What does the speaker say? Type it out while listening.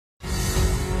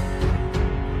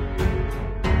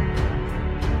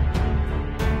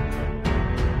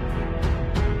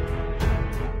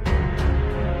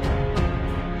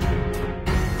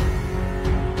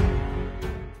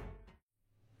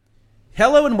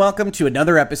Hello and welcome to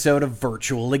another episode of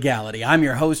Virtual Legality. I'm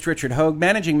your host, Richard Hogue,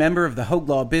 managing member of the Hogue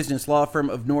Law business law firm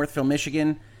of Northville,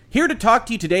 Michigan, here to talk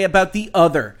to you today about the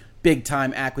other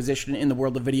big-time acquisition in the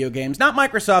world of video games. Not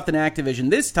Microsoft and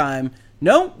Activision this time.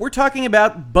 No, we're talking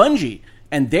about Bungie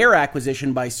and their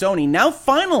acquisition by Sony, now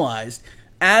finalized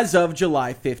as of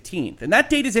July 15th. And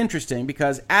that date is interesting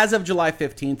because as of July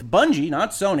 15th, Bungie,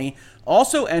 not Sony,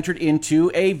 also entered into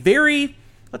a very,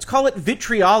 let's call it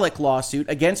vitriolic lawsuit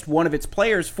against one of its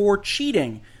players for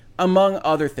cheating, among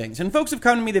other things. And folks have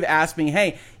come to me, they've asked me,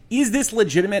 hey, is this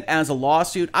legitimate as a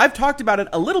lawsuit? I've talked about it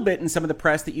a little bit in some of the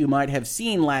press that you might have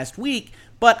seen last week,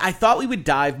 but I thought we would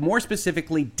dive more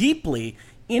specifically, deeply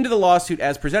into the lawsuit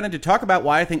as presented to talk about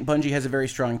why I think Bungie has a very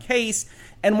strong case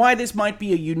and why this might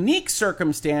be a unique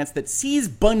circumstance that sees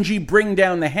Bungie bring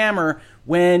down the hammer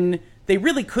when they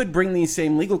really could bring these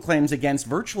same legal claims against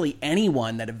virtually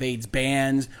anyone that evades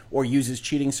bans or uses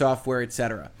cheating software,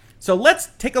 etc. So let's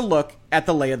take a look at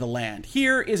the lay of the land.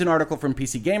 Here is an article from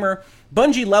PC Gamer.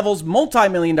 Bungie levels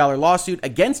multi-million-dollar lawsuit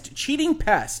against cheating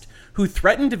pest who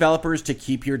threatened developers to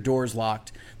keep your doors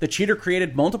locked. The cheater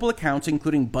created multiple accounts,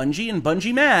 including Bungie and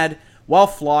Bungie Mad, while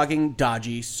flogging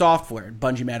dodgy software.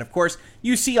 Bungie Mad, of course,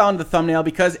 you see on the thumbnail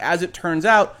because, as it turns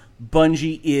out,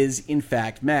 Bungie is, in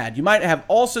fact, mad. You might have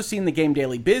also seen the Game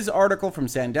Daily Biz article from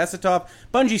Sandesitov.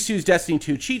 Bungie sues Destiny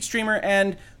 2 cheat streamer,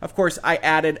 and, of course, I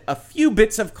added a few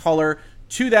bits of color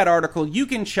to that article. You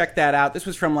can check that out. This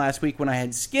was from last week when I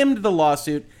had skimmed the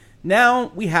lawsuit.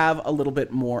 Now we have a little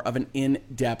bit more of an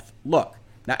in-depth look.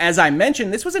 Now, as I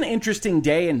mentioned, this was an interesting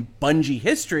day in Bungie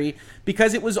history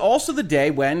because it was also the day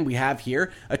when we have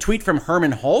here a tweet from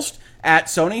Herman Hulst at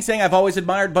Sony saying, I've always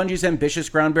admired Bungie's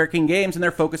ambitious, groundbreaking games and their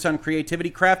focus on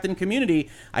creativity, craft, and community.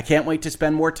 I can't wait to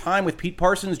spend more time with Pete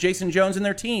Parsons, Jason Jones, and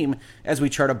their team as we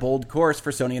chart a bold course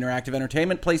for Sony Interactive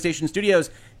Entertainment, PlayStation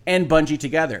Studios, and Bungie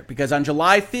together. Because on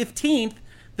July 15th,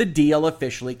 the deal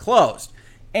officially closed.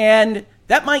 And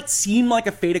that might seem like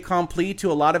a fait accompli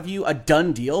to a lot of you, a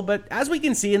done deal, but as we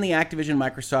can see in the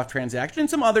Activision-Microsoft transaction and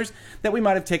some others that we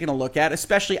might have taken a look at,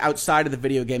 especially outside of the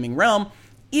video gaming realm,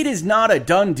 it is not a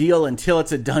done deal until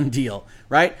it's a done deal,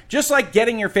 right? Just like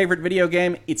getting your favorite video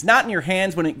game, it's not in your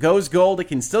hands when it goes gold, it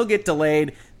can still get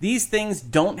delayed. These things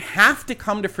don't have to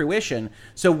come to fruition.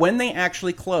 So when they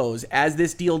actually close, as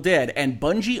this deal did, and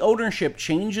Bungie ownership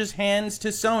changes hands to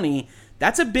Sony,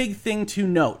 that's a big thing to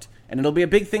note. And it'll be a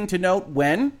big thing to note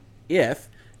when, if,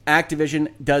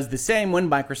 Activision does the same when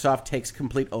Microsoft takes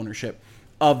complete ownership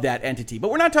of that entity. But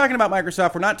we're not talking about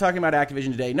Microsoft. We're not talking about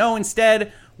Activision today. No,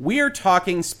 instead, we're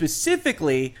talking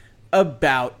specifically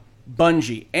about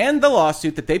Bungie and the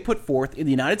lawsuit that they put forth in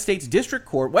the United States District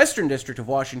Court, Western District of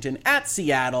Washington at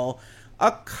Seattle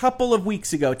a couple of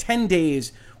weeks ago, 10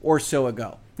 days or so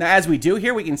ago. Now, as we do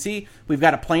here, we can see we've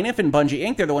got a plaintiff in Bungie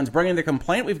Inc. They're the ones bringing the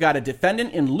complaint. We've got a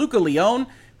defendant in Luca Leone,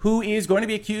 who is going to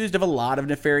be accused of a lot of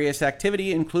nefarious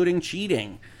activity, including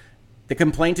cheating. The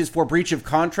complaint is for breach of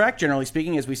contract. Generally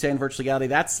speaking, as we say in Virtual Legality,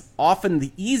 that's often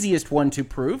the easiest one to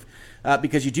prove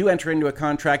because you do enter into a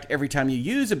contract every time you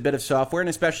use a bit of software, and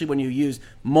especially when you use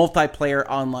multiplayer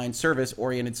online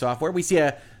service-oriented software. We see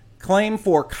a claim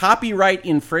for copyright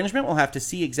infringement. We'll have to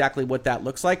see exactly what that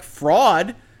looks like.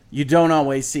 Fraud, you don't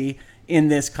always see in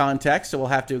this context, so we'll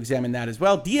have to examine that as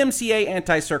well. DMCA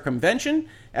anti-circumvention,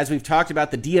 as we've talked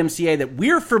about the DMCA that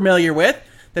we're familiar with,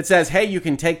 that says, hey, you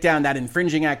can take down that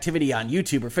infringing activity on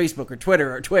YouTube or Facebook or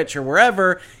Twitter or Twitch or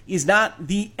wherever, is not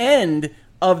the end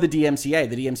of the DMCA.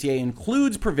 The DMCA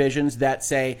includes provisions that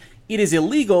say it is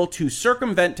illegal to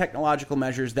circumvent technological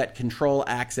measures that control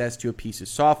access to a piece of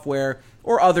software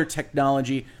or other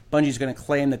technology. Bungie's going to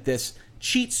claim that this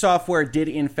cheat software did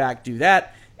in fact do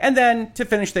that. And then, to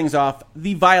finish things off,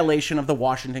 the violation of the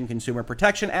Washington Consumer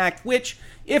Protection Act, which,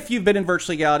 if you've been in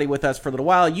Virtual Legality with us for a little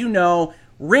while, you know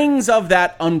rings of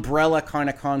that umbrella kind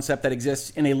of concept that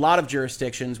exists in a lot of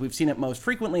jurisdictions. We've seen it most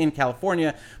frequently in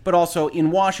California, but also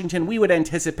in Washington. We would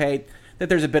anticipate that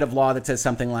there's a bit of law that says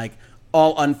something like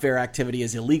all unfair activity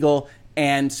is illegal.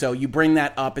 And so you bring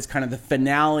that up as kind of the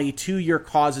finale to your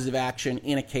causes of action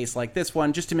in a case like this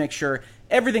one, just to make sure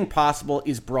everything possible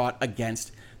is brought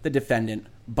against the defendant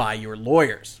by your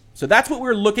lawyers. So that's what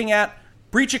we're looking at.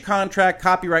 Breach of contract,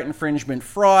 copyright infringement,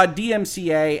 fraud,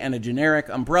 DMCA, and a generic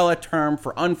umbrella term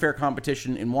for unfair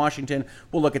competition in Washington.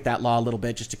 We'll look at that law a little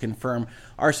bit just to confirm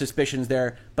our suspicions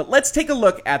there. But let's take a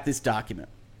look at this document,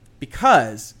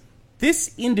 because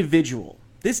this individual,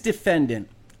 this defendant,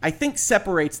 I think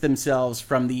separates themselves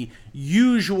from the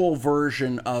usual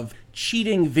version of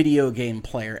cheating video game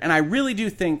player. And I really do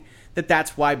think that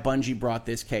that's why Bungie brought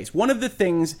this case. One of the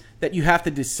things that you have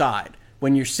to decide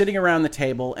when you're sitting around the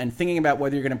table and thinking about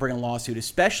whether you're going to bring a lawsuit,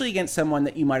 especially against someone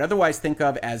that you might otherwise think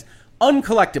of as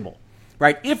uncollectible,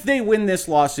 right? If they win this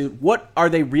lawsuit, what are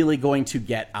they really going to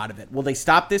get out of it? Will they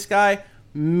stop this guy?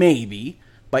 Maybe,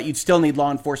 but you'd still need law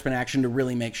enforcement action to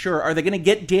really make sure. Are they going to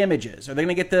get damages? Are they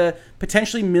going to get the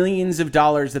potentially millions of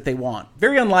dollars that they want?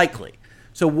 Very unlikely.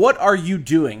 So what are you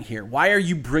doing here? Why are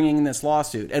you bringing this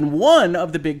lawsuit? And one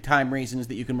of the big time reasons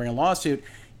that you can bring a lawsuit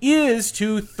is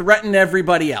to threaten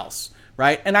everybody else,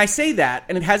 right? And I say that,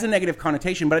 and it has a negative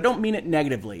connotation, but I don't mean it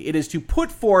negatively. It is to put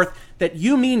forth that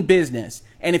you mean business.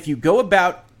 And if you go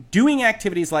about doing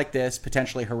activities like this,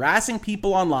 potentially harassing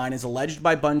people online, as alleged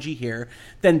by Bungie here,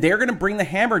 then they're going to bring the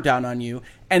hammer down on you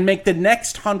and make the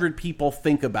next 100 people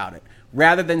think about it,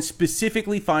 rather than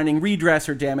specifically finding redress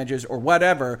or damages or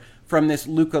whatever from this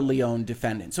Luca Leone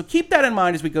defendant. So keep that in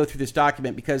mind as we go through this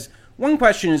document, because one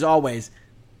question is always,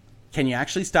 can you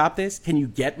actually stop this? Can you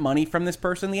get money from this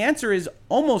person? The answer is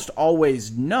almost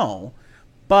always no,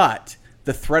 but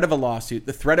the threat of a lawsuit,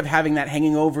 the threat of having that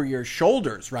hanging over your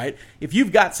shoulders, right? If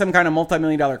you've got some kind of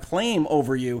multi-million-dollar claim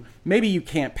over you, maybe you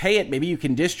can't pay it, maybe you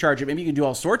can discharge it, maybe you can do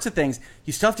all sorts of things.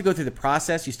 You still have to go through the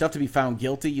process. You still have to be found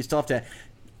guilty. You still have to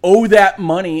owe that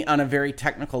money on a very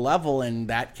technical level, and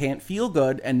that can't feel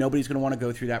good, and nobody's going to want to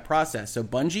go through that process. So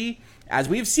Bungie, as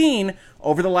we've seen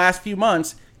over the last few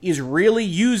months, is really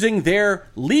using their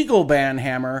legal ban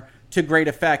hammer to great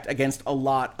effect against a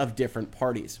lot of different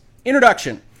parties.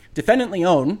 Introduction. Defendant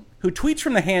Leone, who tweets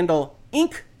from the handle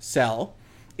InkCell,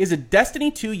 is a Destiny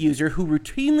 2 user who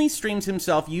routinely streams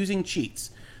himself using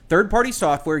cheats, third-party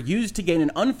software used to gain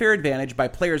an unfair advantage by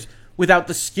players without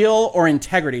the skill or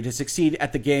integrity to succeed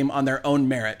at the game on their own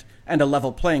merit and a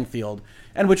level playing field,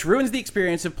 and which ruins the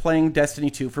experience of playing Destiny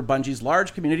 2 for Bungie's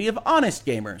large community of honest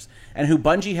gamers, and who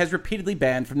Bungie has repeatedly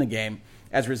banned from the game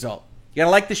as a result. You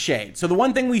gotta like the shade. So the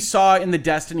one thing we saw in the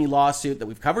Destiny lawsuit that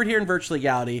we've covered here in Virtual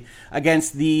Legality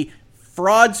against the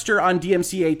fraudster on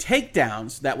DMCA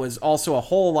takedowns, that was also a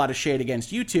whole lot of shade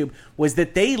against YouTube, was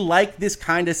that they like this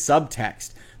kind of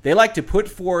subtext. They like to put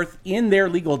forth in their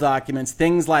legal documents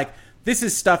things like, this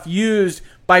is stuff used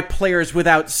by players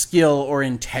without skill or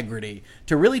integrity,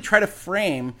 to really try to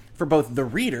frame for both the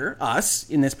reader, us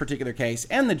in this particular case,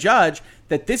 and the judge,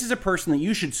 that this is a person that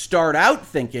you should start out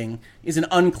thinking is an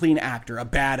unclean actor, a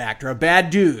bad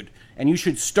dude. And you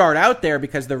should start out there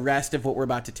because the rest of what we're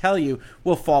about to tell you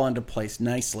will fall into place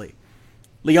nicely.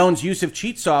 Leone's use of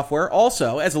cheat software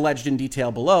also, as alleged in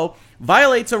detail below,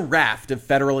 violates a raft of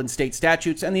federal and state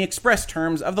statutes and the express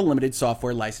terms of the Limited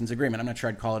Software License Agreement. I'm not sure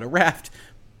I'd call it a raft,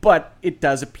 but it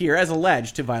does appear, as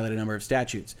alleged, to violate a number of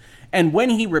statutes. And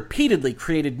when he repeatedly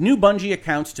created new Bungie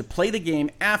accounts to play the game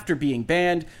after being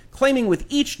banned, claiming with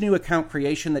each new account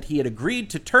creation that he had agreed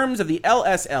to terms of the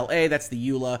LSLA, that's the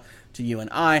EULA to you and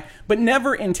I, but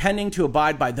never intending to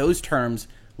abide by those terms,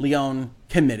 Leone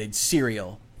committed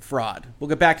serial fraud. We'll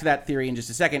get back to that theory in just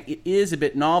a second. It is a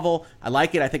bit novel. I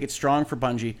like it. I think it's strong for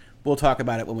Bungie. We'll talk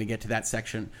about it when we get to that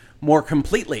section more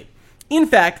completely. In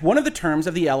fact, one of the terms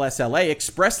of the LSLA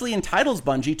expressly entitles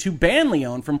Bungie to ban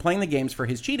Leone from playing the games for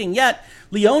his cheating, yet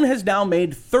Leone has now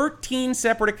made 13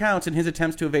 separate accounts in his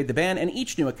attempts to evade the ban, and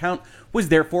each new account was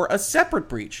therefore a separate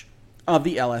breach of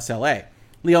the LSLA.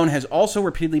 Leone has also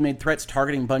repeatedly made threats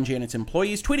targeting Bungie and its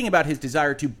employees, tweeting about his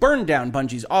desire to burn down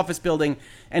Bungie's office building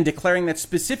and declaring that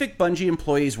specific Bungie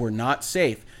employees were not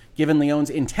safe, given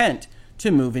Leone's intent to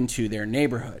move into their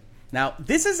neighborhood. Now,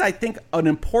 this is, I think, an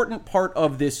important part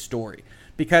of this story,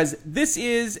 because this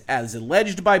is, as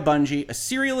alleged by Bungie, a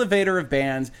serial evader of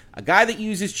bans, a guy that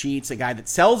uses cheats, a guy that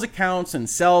sells accounts and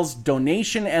sells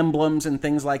donation emblems and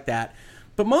things like that.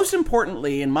 But most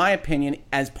importantly, in my opinion,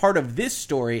 as part of this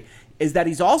story, is that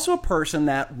he's also a person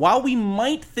that, while we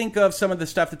might think of some of the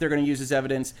stuff that they're going to use as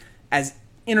evidence as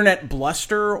internet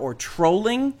bluster or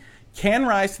trolling, can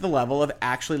rise to the level of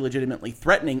actually legitimately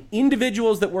threatening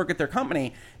individuals that work at their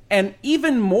company, and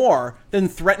even more than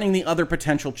threatening the other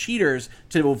potential cheaters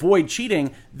to avoid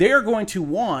cheating, they're going to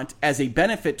want, as a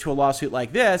benefit to a lawsuit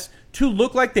like this, to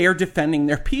look like they are defending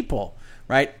their people.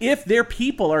 Right? If their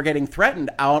people are getting threatened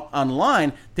out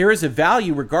online, there is a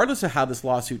value, regardless of how this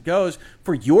lawsuit goes,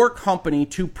 for your company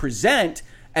to present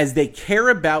as they care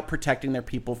about protecting their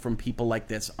people from people like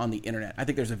this on the internet. I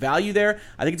think there's a value there.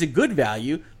 I think it's a good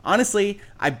value. Honestly,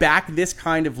 I back this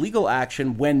kind of legal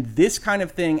action when this kind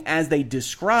of thing, as they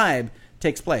describe,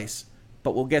 takes place.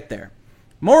 But we'll get there.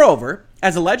 Moreover,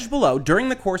 as alleged below, during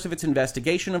the course of its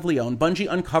investigation of Leone,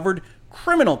 Bungie uncovered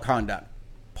criminal conduct.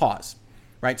 Pause.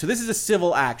 Right? So this is a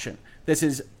civil action. This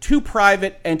is two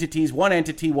private entities, one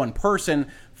entity, one person,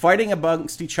 fighting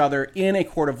amongst each other in a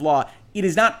court of law. It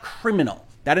is not criminal.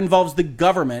 That involves the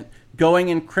government going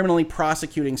and criminally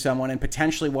prosecuting someone and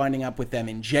potentially winding up with them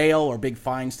in jail or big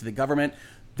fines to the government.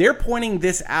 They're pointing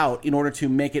this out in order to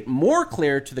make it more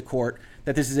clear to the court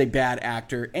that this is a bad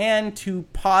actor and to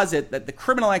posit that the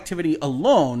criminal activity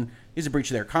alone is a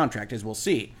breach of their contract, as we'll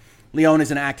see. Leone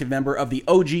is an active member of the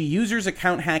OG Users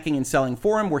Account Hacking and Selling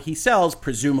Forum, where he sells,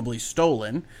 presumably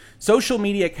stolen, social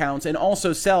media accounts and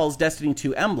also sells Destiny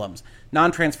 2 emblems,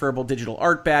 non-transferable digital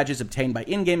art badges obtained by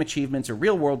in-game achievements or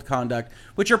real-world conduct,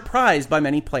 which are prized by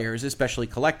many players, especially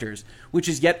collectors, which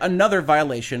is yet another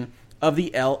violation of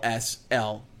the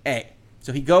LSLA.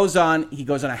 So he goes on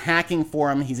a hacking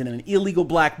forum. He's in an illegal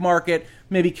black market,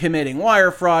 maybe committing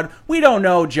wire fraud. We don't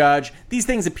know, Judge. These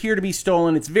things appear to be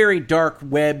stolen. It's very dark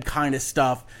web kind of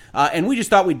stuff. And we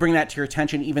just thought we'd bring that to your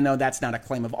attention, even though that's not a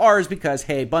claim of ours, because,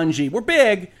 hey, Bungie, we're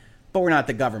big, but we're not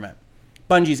the government.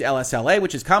 Bungie's LSLA,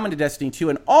 which is common to Destiny 2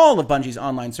 and all of Bungie's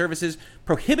online services,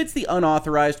 prohibits the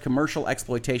unauthorized commercial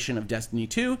exploitation of Destiny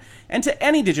 2 and to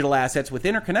any digital assets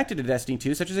within or connected to Destiny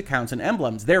 2, such as accounts and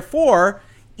emblems. Therefore,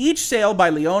 each sale by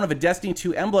Leone of a Destiny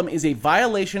 2 emblem is a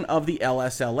violation of the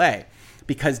LSLA.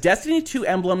 Because Destiny 2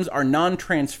 emblems are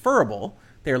non-transferable,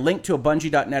 they are linked to a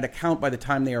Bungie.net account by the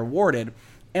time they are awarded,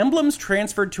 emblems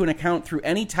transferred to an account through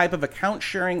any type of account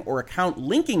sharing or account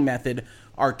linking method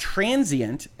are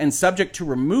transient and subject to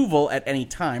removal at any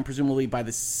time, presumably by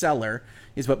the seller,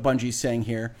 is what Bungie's saying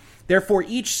here. Therefore,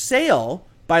 each sale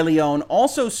by Leone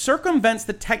also circumvents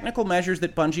the technical measures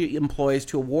that Bungie employs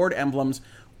to award emblems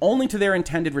only to their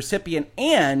intended recipient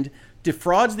and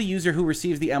defrauds the user who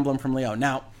receives the emblem from Leone.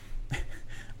 Now,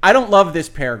 I don't love this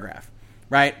paragraph,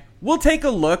 right? We'll take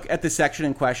a look at the section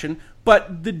in question,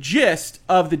 but the gist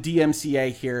of the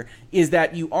DMCA here is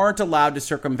that you aren't allowed to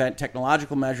circumvent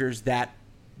technological measures that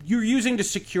you're using to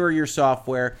secure your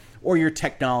software or your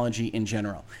technology in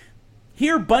general.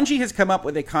 Here, Bungie has come up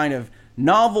with a kind of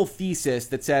novel thesis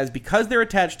that says because they're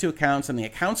attached to accounts and the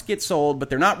accounts get sold, but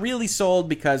they're not really sold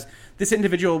because this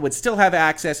individual would still have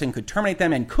access and could terminate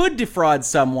them and could defraud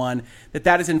someone,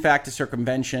 that is in fact a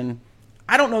circumvention.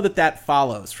 I don't know that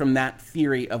follows from that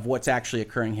theory of what's actually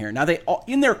occurring here. Now, they,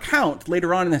 in their count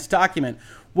later on in this document,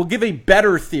 will give a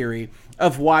better theory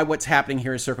of why what's happening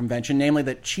here is circumvention, namely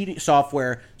that cheating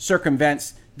software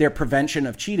circumvents their prevention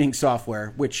of cheating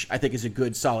software, which I think is a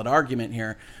good, solid argument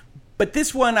here. But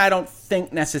this one I don't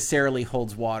think necessarily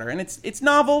holds water. And it's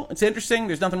novel, it's interesting,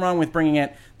 there's nothing wrong with bringing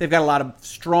it. They've got a lot of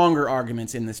stronger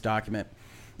arguments in this document.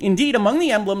 Indeed, among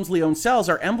the emblems Leone sells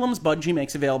are emblems Bungie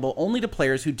makes available only to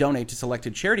players who donate to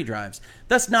selected charity drives.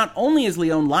 Thus, not only is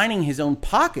Leone lining his own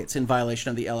pockets in violation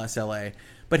of the LSLA,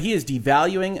 but he is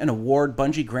devaluing an award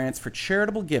Bungie grants for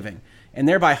charitable giving, and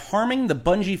thereby harming the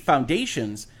Bungie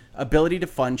Foundation's ability to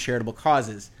fund charitable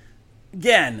causes.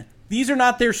 Again, these are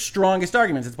not their strongest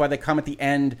arguments. That's why they come at the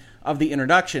end of the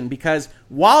introduction, because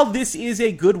while this is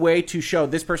a good way to show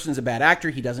this person is a bad actor,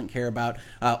 he doesn't care about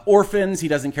orphans, he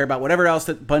doesn't care about whatever else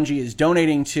that Bungie is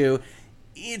donating to,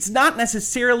 it's not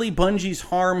necessarily Bungie's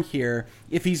harm here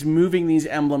if he's moving these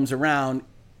emblems around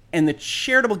and the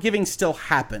charitable giving still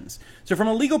happens. So from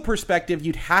a legal perspective,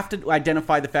 you'd have to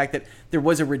identify the fact that there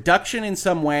was a reduction in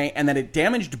some way and that it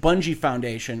damaged Bungie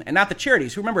Foundation and not the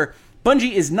charities. Who, remember,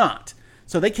 Bungie is not.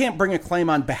 So they can't bring a claim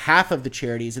on behalf of the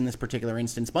charities in this particular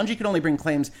instance. Bungie can only bring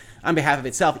claims on behalf of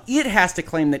itself. It has to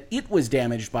claim that it was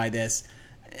damaged by this,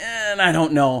 and I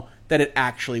don't know that it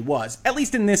actually was, at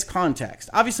least in this context.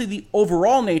 Obviously, the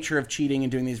overall nature of cheating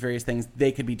and doing these various things,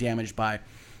 they could be damaged by.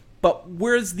 But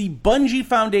whereas the Bungie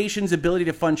Foundation's ability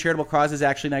to fund charitable causes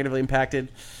actually negatively impacted,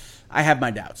 I have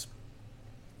my doubts.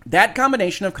 That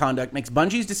combination of conduct makes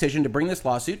Bungie's decision to bring this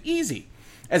lawsuit easy.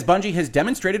 As Bungie has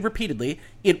demonstrated repeatedly,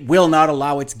 it will not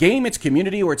allow its game, its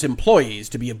community, or its employees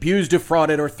to be abused,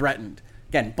 defrauded, or threatened.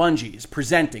 Again, Bungie is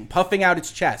presenting, puffing out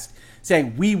its chest,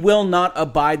 saying, we will not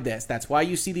abide this. That's why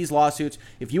you see these lawsuits.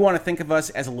 If you want to think of us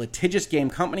as a litigious game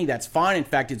company, that's fine. In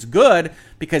fact, it's good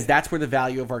because that's where the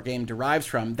value of our game derives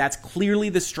from. That's clearly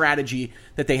the strategy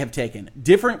that they have taken.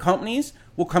 Different companies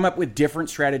will come up with different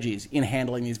strategies in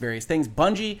handling these various things.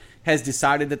 Bungie has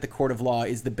decided that the court of law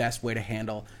is the best way to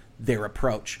handle their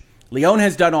approach. Leone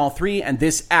has done all three, and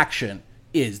this action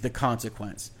is the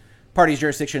consequence. Parties,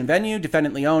 jurisdiction, and venue.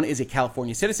 Defendant Leone is a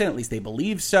California citizen, at least they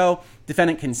believe so.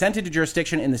 Defendant consented to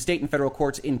jurisdiction in the state and federal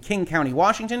courts in King County,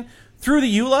 Washington. Through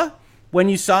the EULA, when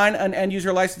you sign an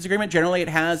end-user license agreement, generally it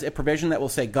has a provision that will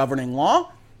say governing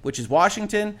law, which is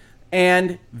Washington,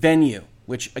 and venue,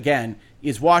 which, again,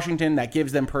 is Washington. That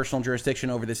gives them personal jurisdiction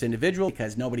over this individual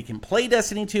because nobody can play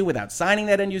Destiny 2 without signing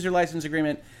that end-user license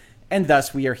agreement. And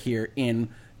thus we are here in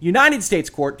United States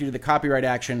court due to the copyright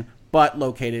action, but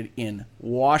located in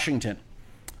Washington.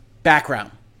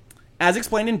 Background. As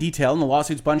explained in detail in the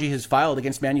lawsuits Bungie has filed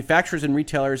against manufacturers and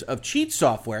retailers of cheat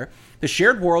software, the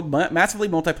shared world, massively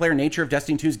multiplayer nature of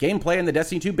Destiny 2's gameplay and the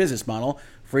Destiny 2 business model,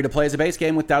 free to play as a base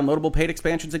game with downloadable paid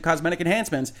expansions and cosmetic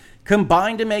enhancements,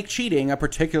 combine to make cheating a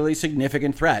particularly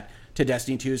significant threat to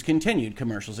Destiny 2's continued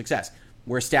commercial success.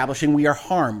 We're establishing we are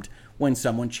harmed when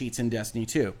someone cheats in Destiny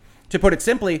 2. To put it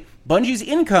simply, Bungie's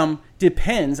income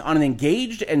depends on an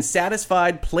engaged and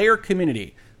satisfied player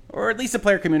community, or at least a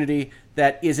player community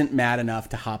that isn't mad enough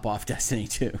to hop off Destiny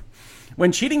 2.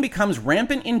 When cheating becomes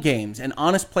rampant in games and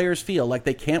honest players feel like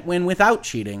they can't win without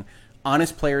cheating,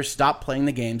 honest players stop playing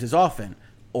the games as often,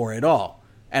 or at all,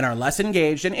 and are less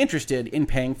engaged and interested in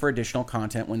paying for additional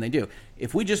content when they do.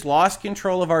 If we just lost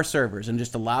control of our servers and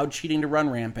just allowed cheating to run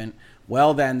rampant,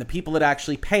 well then the people that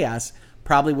actually pay us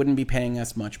probably wouldn't be paying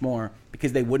us much more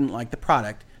because they wouldn't like the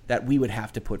product that we would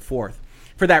have to put forth.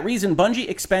 For that reason, Bungie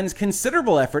expends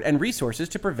considerable effort and resources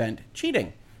to prevent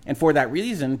cheating. And for that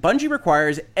reason, Bungie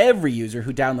requires every user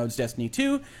who downloads Destiny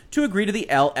 2 to agree to the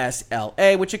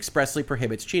LSLA, which expressly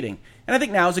prohibits cheating. And I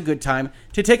think now is a good time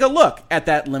to take a look at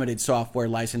that limited software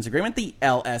license agreement, the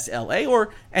LSLA,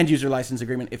 or End User License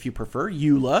Agreement if you prefer,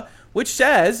 EULA, which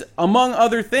says, among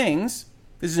other things,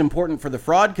 this is important for the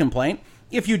fraud complaint,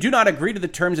 if you do not agree to the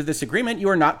terms of this agreement, you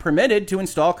are not permitted to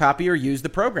install, copy, or use the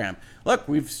program. Look,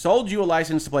 we've sold you a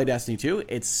license to play Destiny 2.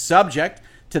 It's subject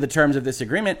to the terms of this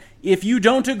agreement. If you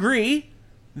don't agree,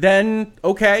 then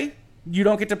okay, you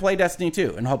don't get to play Destiny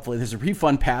 2. And hopefully there's a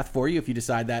refund path for you if you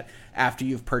decide that after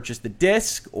you've purchased the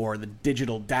disc or the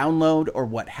digital download or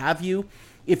what have you.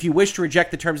 If you wish to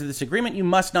reject the terms of this agreement, you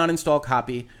must not install,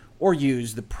 copy, or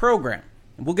use the program.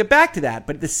 We'll get back to that,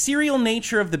 but the serial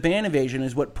nature of the ban evasion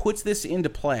is what puts this into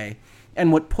play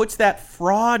and what puts that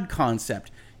fraud concept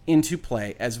into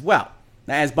play as well.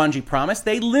 Now, as Bungie promised,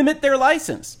 they limit their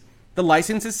license. The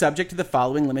license is subject to the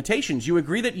following limitations. You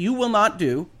agree that you will not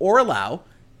do or allow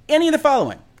any of the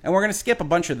following. And we're going to skip a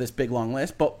bunch of this big long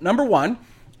list, but number one,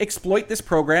 exploit this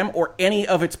program or any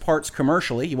of its parts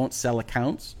commercially. You won't sell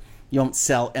accounts. You won't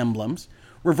sell emblems.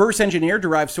 Reverse engineer,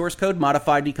 derive source code,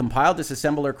 modify, decompile,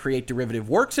 disassemble, or create derivative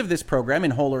works of this program in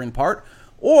whole or in part,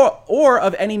 or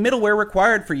of any middleware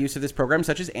required for use of this program,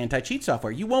 such as anti-cheat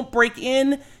software. You won't break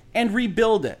in and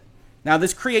rebuild it. Now,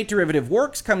 this create derivative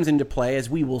works comes into play, as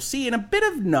we will see, in a bit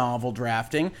of novel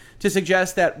drafting to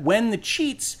suggest that when the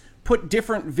cheats put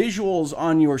different visuals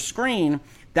on your screen,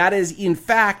 that is, in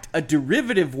fact, a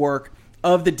derivative work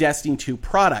of the Destiny 2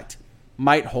 product.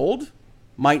 Might hold,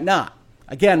 might not.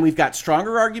 Again, we've got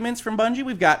stronger arguments from Bungie.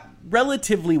 We've got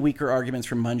relatively weaker arguments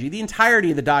from Bungie. The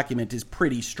entirety of the document is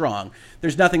pretty strong.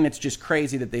 There's nothing that's just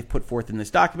crazy that they've put forth in this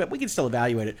document. We can still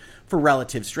evaluate it for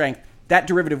relative strength. That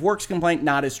derivative works complaint,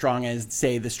 not as strong as,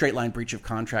 say, the straight line breach of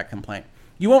contract complaint.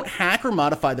 You won't hack or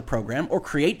modify the program or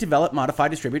create, develop, modify,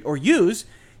 distribute, or use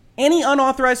any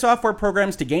unauthorized software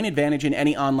programs to gain advantage in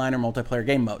any online or multiplayer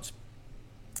game modes.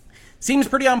 Seems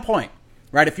pretty on point.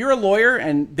 Right, if you're a lawyer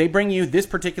and they bring you this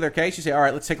particular case, you say, all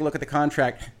right, let's take a look at the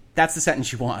contract. That's the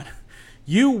sentence you want.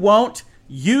 You won't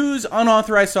use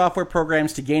unauthorized software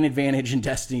programs to gain advantage in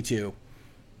Destiny 2.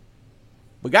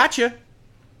 We got you.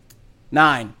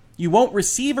 9. You won't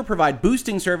receive or provide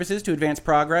boosting services to advance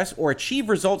progress or achieve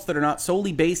results that are not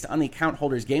solely based on the account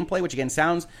holder's gameplay, which again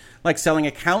sounds like selling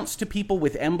accounts to people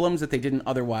with emblems that they didn't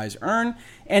otherwise earn.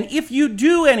 And if you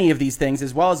do any of these things,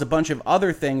 as well as a bunch of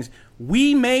other things,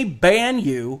 we may ban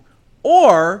you,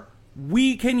 or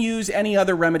we can use any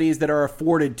other remedies that are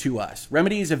afforded to us.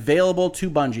 Remedies available to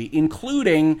Bungie,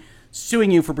 including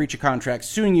suing you for breach of contract,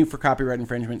 suing you for copyright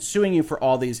infringement, suing you for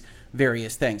all these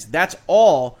various things. That's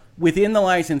all within the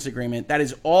license agreement. That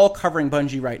is all covering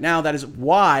Bungie right now. That is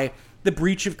why the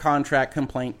breach of contract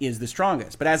complaint is the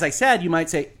strongest. But as I said, you might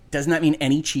say, doesn't that mean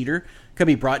any cheater could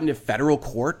be brought into federal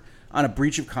court on a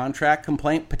breach of contract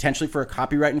complaint, potentially for a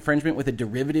copyright infringement with a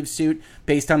derivative suit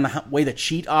based on the way the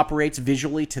cheat operates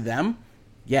visually to them?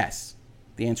 Yes.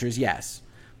 The answer is yes.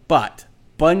 But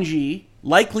Bungie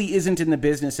likely isn't in the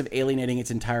business of alienating its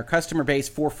entire customer base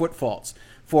for footfalls.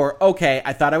 For, okay,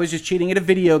 I thought I was just cheating at a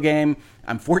video game.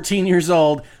 I'm 14 years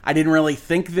old. I didn't really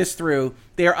think this through.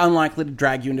 They are unlikely to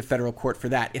drag you into federal court for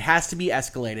that. It has to be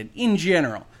escalated in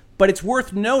general. But it's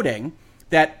worth noting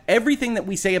that everything that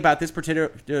we say about this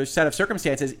particular set of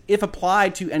circumstances, if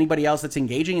applied to anybody else that's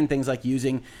engaging in things like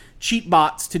using cheat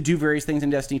bots to do various things in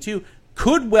Destiny 2,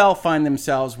 could well find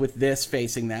themselves with this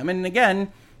facing them. And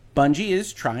again, Bungie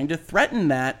is trying to threaten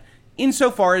that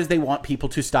insofar as they want people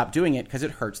to stop doing it because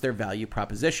it hurts their value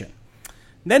proposition.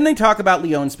 Then they talk about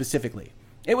Leon specifically.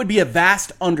 It would be a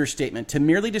vast understatement to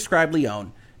merely describe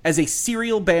Leon as a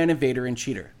serial ban evader and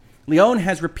cheater. Leon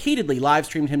has repeatedly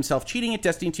live-streamed himself cheating at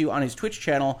Destiny 2 on his Twitch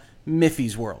channel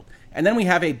Miffy's World. And then we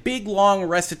have a big, long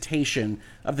recitation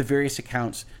of the various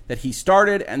accounts that he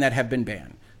started and that have been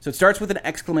banned. So it starts with an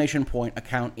exclamation point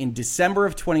account in December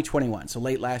of 2021, so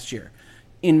late last year.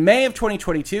 In May of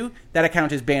 2022, that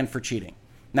account is banned for cheating.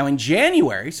 Now in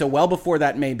January, so well before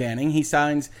that May banning, he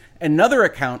signs another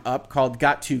account up called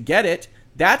Got to Get It.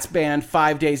 That's banned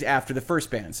 5 days after the first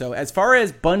ban. So as far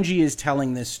as Bungie is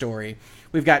telling this story,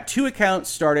 we've got two accounts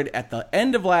started at the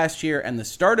end of last year and the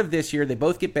start of this year. They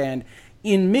both get banned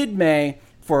in mid-May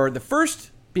for the first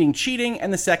being cheating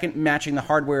and the second matching the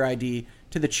hardware ID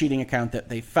to the cheating account that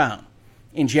they found.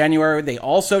 In January, they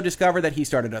also discovered that he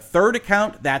started a third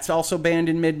account. That's also banned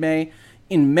in mid-May.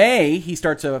 In May, he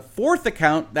starts a fourth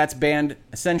account. That's banned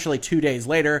essentially 2 days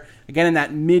later. Again, in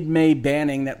that mid-May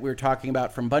banning that we were talking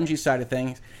about from Bungie's side of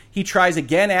things. He tries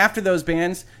again after those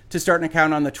bans to start an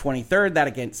account on the 23rd.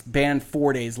 That gets banned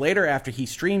 4 days later after he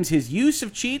streams his use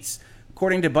of cheats,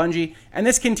 according to Bungie. And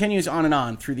this continues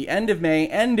on through the end of May,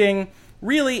 ending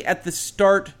really at the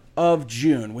start of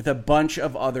June with a bunch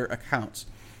of other accounts.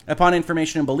 Upon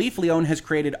information and belief, Leon has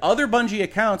created other Bungie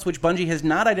accounts which Bungie has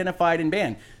not identified and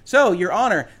banned. So, Your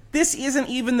Honor, this isn't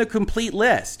even the complete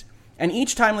list. And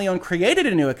each time Leon created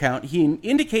a new account, he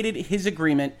indicated his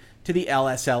agreement to the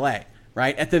LSLA,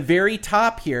 right? At the very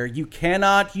top here, you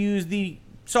cannot use the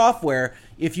software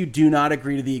if you do not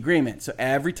agree to the agreement. So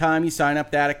every time you sign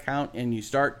up that account and you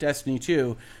start Destiny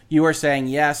 2, you are saying,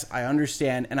 yes, I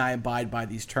understand and I abide by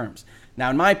these terms.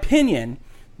 Now, in my opinion,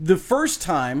 the first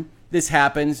time this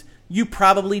happens, you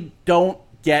probably don't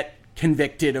get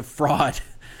convicted of fraud,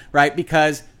 right?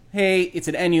 Because, hey, it's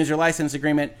an end-user license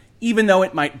agreement. Even though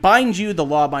it might bind you, the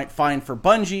law might fine for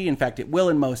Bungie. In fact, it will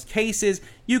in most cases.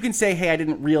 You can say, hey, I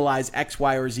didn't realize X,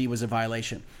 Y, or Z was a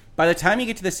violation. By the time you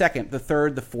get to the second, the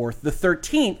third, the fourth, the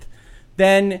 13th,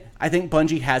 then I think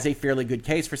Bungie has a fairly good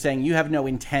case for saying you have no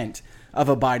intent of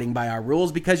abiding by our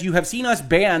rules because you have seen us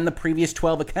ban the previous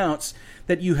 12 accounts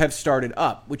that you have started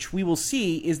up, which we will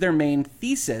see is their main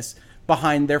thesis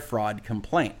behind their fraud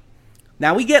complaint.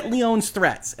 Now we get Leon's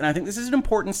threats, and I think this is an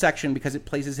important section because it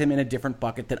places him in a different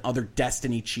bucket than other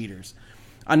Destiny cheaters.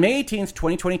 On May 18th,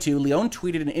 2022, Leon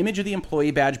tweeted an image of the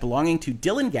employee badge belonging to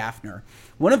Dylan Gaffner,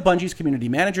 one of Bungie's community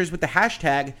managers, with the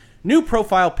hashtag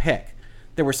 #NewProfilePic.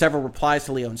 There were several replies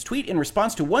to Leon's tweet. In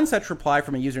response to one such reply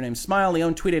from a user named Smile,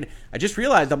 Leon tweeted, I just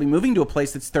realized I'll be moving to a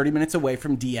place that's 30 minutes away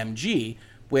from DMG,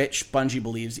 which Bungie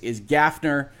believes is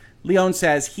Gaffner. Leon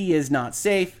says he is not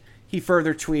safe. He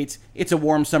further tweets, it's a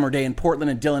warm summer day in Portland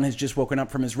and Dylan has just woken up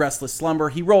from his restless slumber.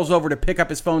 He rolls over to pick up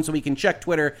his phone so he can check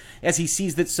Twitter as he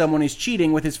sees that someone is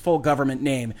cheating with his full government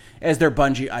name as their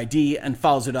Bungie ID and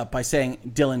follows it up by saying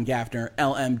Dylan Gaffner,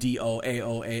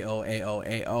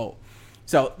 LMDOAOAOAOAO.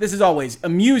 So this is always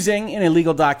amusing in a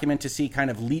legal document to see kind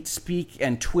of leet speak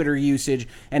and Twitter usage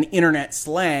and internet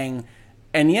slang.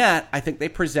 And yet, I think they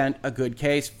present a good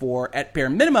case for, at bare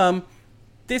minimum,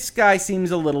 this guy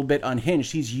seems a little bit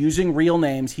unhinged. He's using real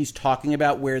names. He's talking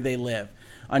about where they live.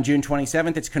 On June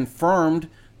 27th, it's confirmed,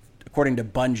 according to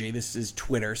Bungie, this is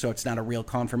Twitter, so it's not a real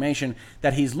confirmation,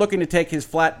 that he's looking to take his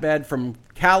flatbed from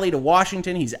Cali to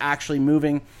Washington. He's actually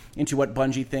moving into what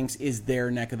Bungie thinks is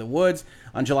their neck of the woods.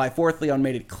 On July 4th, Leon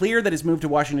made it clear that his move to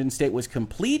Washington State was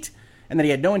complete and that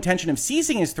he had no intention of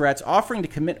ceasing his threats, offering to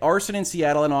commit arson in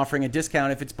Seattle and offering a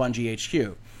discount if it's Bungie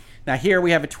HQ. Now here we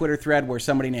have a Twitter thread where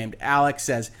somebody named Alex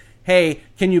says, hey,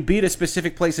 can you be at a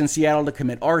specific place in Seattle to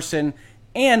commit arson?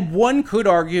 And one could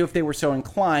argue, if they were so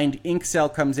inclined,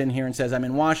 Inkcell comes in here and says, I'm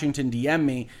in Washington, DM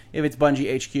me. If it's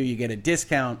Bungie HQ, you get a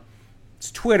discount. It's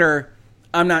Twitter.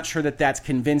 I'm not sure that that's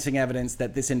convincing evidence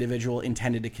that this individual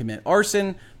intended to commit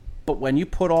arson. But when you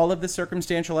put all of the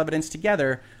circumstantial evidence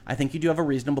together, I think you do have a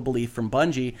reasonable belief from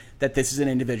Bungie that this is an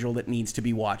individual that needs to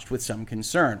be watched with some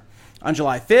concern. On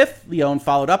July 5th, Leon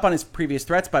followed up on his previous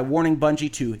threats by warning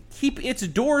Bungie to keep its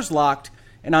doors locked.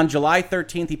 And on July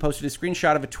 13th, he posted a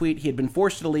screenshot of a tweet he had been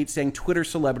forced to delete saying Twitter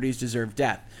celebrities deserve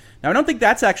death. Now, I don't think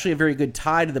that's actually a very good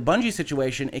tie to the Bungie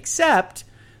situation, except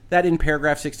that in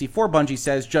paragraph 64, Bungie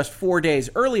says just 4 days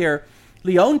earlier,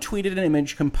 Leon tweeted an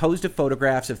image composed of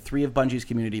photographs of 3 of Bungie's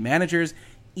community managers,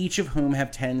 each of whom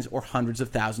have tens or hundreds of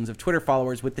thousands of Twitter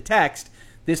followers, with the text,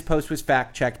 this post was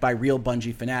fact-checked by real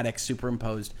Bungie fanatics,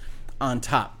 superimposed on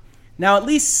top. Now, at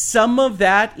least some of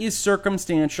that is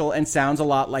circumstantial and sounds a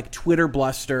lot like Twitter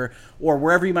bluster or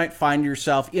wherever you might find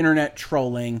yourself, internet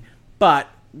trolling. But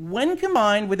when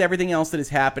combined with everything else that is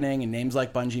happening and names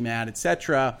like Bungie Mad,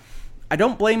 etc., I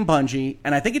don't blame Bungie,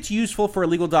 and I think it's useful for a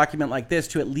legal document like this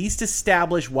to at least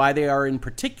establish why they are in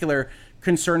particular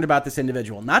concerned about this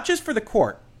individual. Not just for the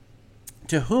court,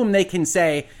 to whom they can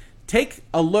say, take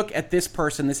a look at this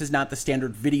person. This is not the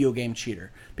standard video game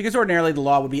cheater, because ordinarily the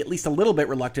law would be at least a little bit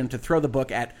reluctant to throw the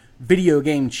book at video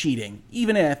game cheating,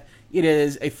 even if it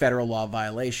is a federal law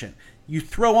violation. You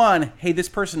throw on, hey, this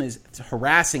person is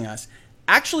harassing us,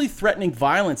 actually threatening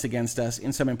violence against us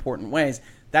in some important ways.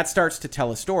 That starts to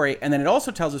tell a story, and then it also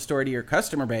tells a story to your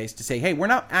customer base to say, hey, we're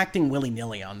not acting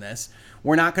willy-nilly on this.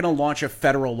 We're not going to launch a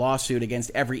federal lawsuit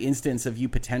against every instance of you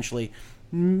potentially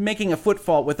making a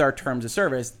footfall with our terms of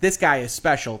service. This guy is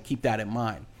special. Keep that in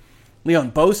mind. Leon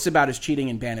boasts about his cheating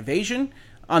and ban evasion.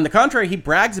 On the contrary, he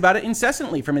brags about it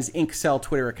incessantly from his Inkcell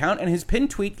Twitter account, and his pinned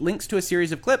tweet links to a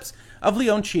series of clips of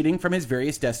Leon cheating from his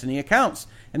various Destiny accounts.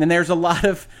 And then there's a lot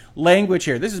of language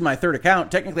here. This is my third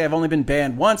account. Technically, I've only been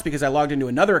banned once because I logged into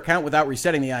another account without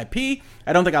resetting the IP.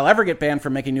 I don't think I'll ever get banned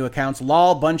from making new accounts.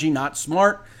 Lol, Bungie, not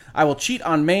smart. I will cheat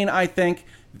on main, I think.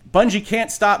 Bungie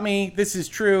can't stop me. This is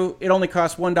true. It only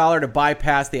costs $1 to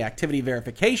bypass the activity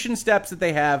verification steps that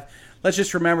they have. Let's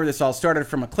just remember this all started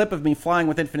from a clip of me flying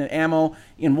with infinite ammo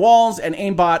in walls and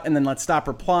aimbot, and then let's stop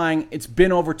replying. It's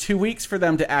been over 2 weeks for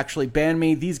them to actually ban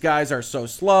me. These guys are so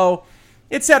slow,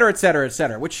 etc., etc.,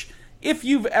 etc., which, if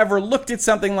you've ever looked at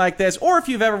something like this, or if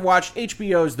you've ever watched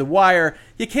HBO's The Wire,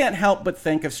 you can't help but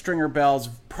think of Stringer Bell's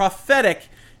prophetic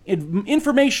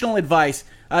informational advice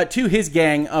to his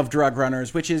gang of drug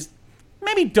runners, which is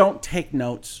maybe don't take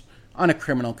notes on a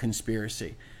criminal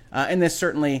conspiracy. And this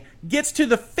certainly gets to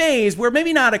the phase where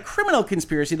maybe not a criminal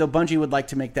conspiracy, though Bungie would like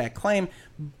to make that claim,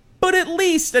 but at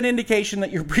least an indication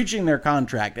that you're breaching their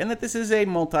contract and that this is a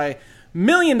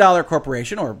multi-million-dollar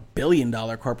corporation or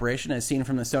billion-dollar corporation as seen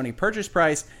from the Sony purchase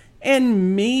price,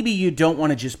 and maybe you don't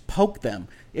want to just poke them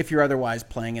if you're otherwise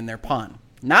playing in their pond.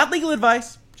 Not legal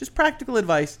advice, just practical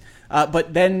advice.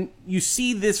 But then you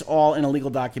see this all in a legal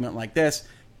document like this.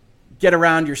 Get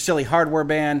around your silly hardware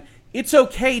ban. It's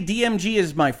okay, DMG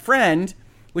is my friend,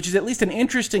 which is at least an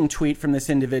interesting tweet from this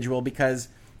individual, because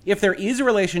if there is a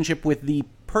relationship with the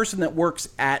person that works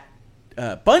at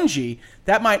Bungie,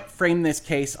 that might frame this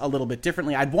case a little bit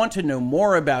differently. I'd want to know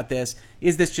more about this.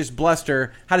 Is this just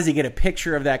bluster? How does he get a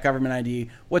picture of that government ID?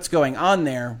 What's going on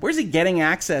there? Where's he getting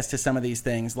access to some of these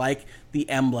things, like the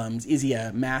emblems? Is he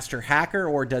a master hacker,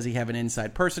 or does he have an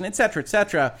inside person, etc.,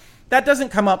 etc.? That doesn't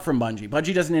come up from Bungie.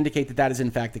 Bungie doesn't indicate that that is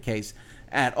in fact the case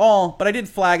at all, but I did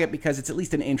flag it because it's at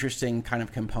least an interesting kind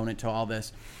of component to all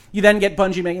this. You then get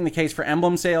Bungie making the case for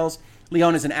emblem sales.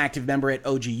 Leon is an active member at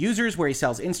OG Users, where he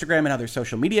sells Instagram and other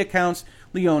social media accounts.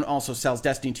 Leon also sells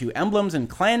Destiny 2 emblems and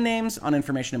clan names on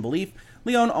Information and Belief.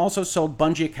 Leon also sold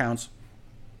Bungie accounts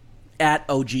at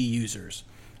OG Users.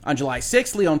 On July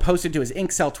 6th, Leon posted to his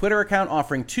Inkcell Twitter account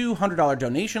offering $200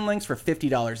 donation links for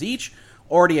 $50 each.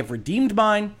 Already have redeemed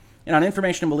mine. And on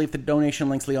Information and Belief, the donation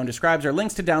links Leon describes are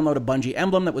links to download a Bungie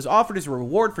emblem that was offered as a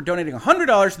reward for donating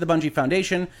 $100 to the Bungie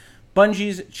Foundation,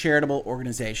 Bungie's charitable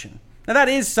organization. Now, that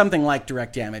is something like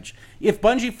direct damage. If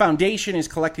Bungie Foundation is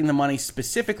collecting the money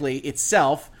specifically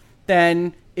itself,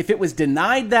 then if it was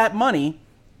denied that money,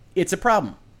 it's a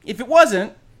problem. If it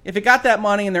wasn't, if it got that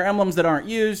money and they're emblems that aren't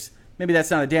used, maybe that's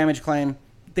not a damage claim.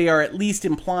 They are at least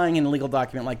implying in a legal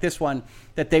document like this one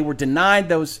that they were denied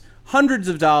those hundreds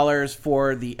of dollars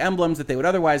for the emblems that they would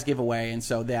otherwise give away, and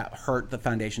so that hurt the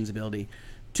Foundation's ability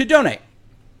to donate.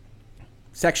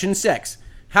 Section 6.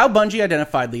 How Bungie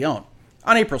identified Leon.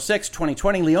 On April 6,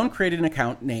 2020, Leon created an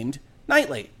account named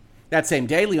Nightly. That same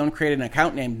day, Leon created an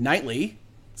account named Nightly,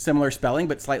 similar spelling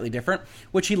but slightly different,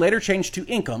 which he later changed to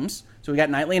Incomes. So we got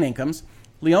Nightly and Incomes.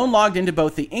 Leon logged into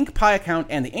both the InkPie account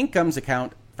and the Incomes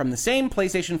account from the same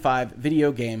PlayStation 5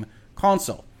 video game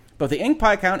console. Both the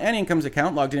InkPie account and Incomes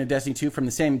account logged into Destiny 2 from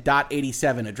the same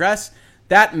 .87 address.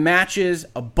 That matches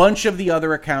a bunch of the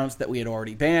other accounts that we had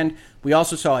already banned. We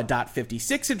also saw a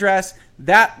 .56 address.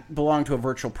 That belonged to a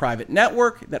virtual private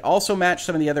network that also matched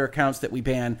some of the other accounts that we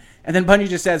banned. And then Bungie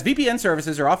just says, VPN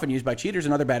services are often used by cheaters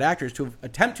and other bad actors to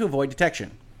attempt to avoid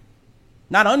detection.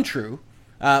 Not untrue,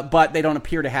 but they don't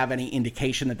appear to have any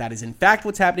indication that that is in fact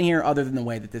what's happening here, other than the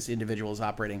way that this individual is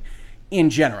operating in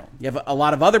general. You have a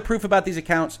lot of other proof about these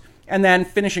accounts, and then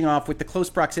finishing off with the close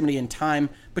proximity in time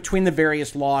between the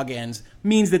various logins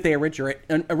means that they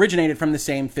originated from the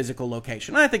same physical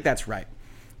location. And I think that's right.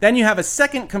 Then you have a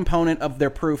second component of their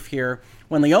proof here.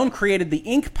 When Leon created the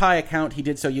InkPie account, he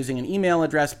did so using an email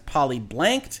address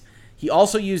polyblanked. He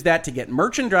also used that to get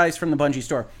merchandise from the Bungie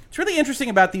store. What's really interesting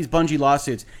about these Bungie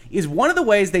lawsuits is one of the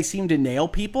ways they seem to nail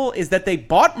people is that they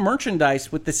bought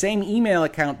merchandise with the same email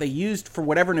account they used for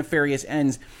whatever nefarious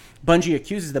ends Bungie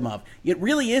accuses them of. It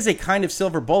really is a kind of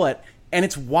silver bullet. And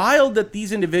it's wild that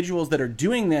these individuals that are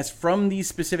doing this from these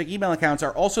specific email accounts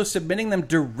are also submitting them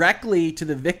directly to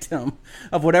the victim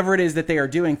of whatever it is that they are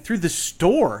doing through the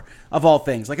store of all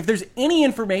things. Like, if there's any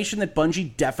information that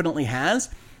Bungie definitely has,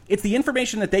 it's the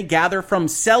information that they gather from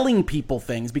selling people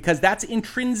things, because that's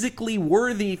intrinsically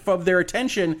worthy of their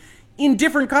attention in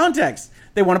different contexts.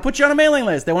 They want to put you on a mailing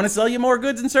list. They want to sell you more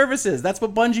goods and services. That's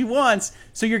what Bungie wants.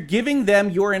 So you're giving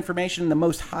them your information in the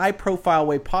most high-profile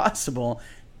way possible.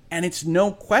 And it's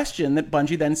no question that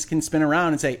Bungie then can spin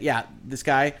around and say, yeah, this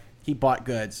guy, he bought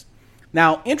goods.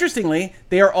 Now, interestingly,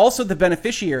 they are also the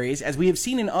beneficiaries, as we have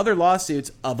seen in other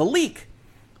lawsuits, of a leak.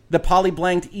 The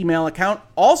Polyblanked email account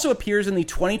also appears in the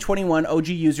 2021 OG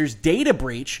users data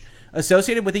breach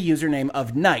associated with a username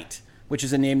of Knight, which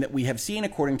is a name that we have seen,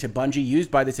 according to Bungie,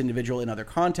 used by this individual in other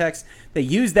contexts. They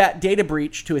used that data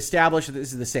breach to establish that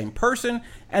this is the same person,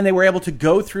 and they were able to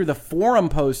go through the forum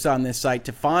posts on this site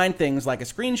to find things like a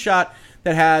screenshot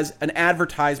that has an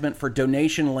advertisement for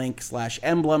donation link /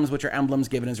 emblems, which are emblems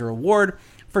given as a reward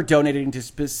for donating to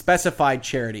specified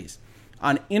charities.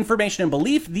 On information and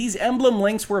belief, these emblem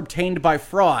links were obtained by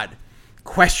fraud. ?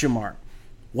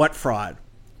 What fraud?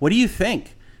 What do you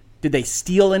think? Did they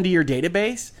steal into your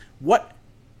database? What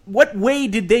way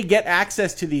did they get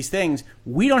access to these things?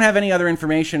 We don't have any other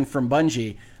information from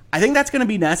Bungie. I think that's going to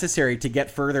be necessary to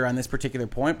get further on this particular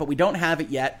point, but we don't have it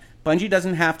yet. Bungie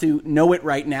doesn't have to know it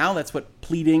right now. That's what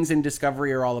pleadings and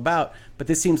discovery are all about. But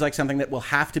this seems like something that will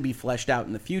have to be fleshed out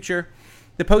in the future.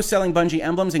 The post selling Bungie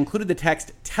emblems included the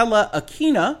text Tella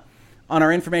Akina. On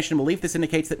our information and belief, this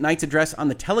indicates that Knight's address on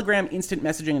the Telegram instant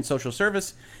messaging and social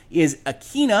service is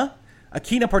Akina.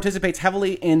 Akina participates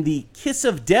heavily in the Kiss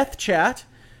of Death chat.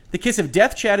 The Kiss of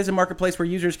Death chat is a marketplace where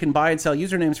users can buy and sell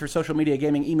usernames for social media,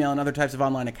 gaming, email, and other types of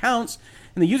online accounts.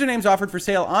 And the usernames offered for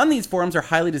sale on these forums are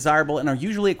highly desirable and are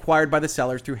usually acquired by the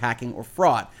sellers through hacking or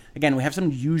fraud. Again, we have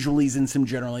some usuallys and some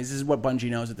generallys. This is what Bungie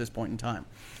knows at this point in time.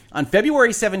 On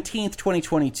February 17th,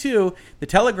 2022, the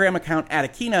Telegram account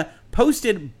 @Akina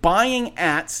posted buying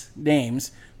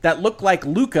names that look like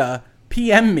Luca,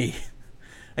 PM me.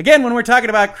 Again, when we're talking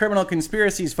about criminal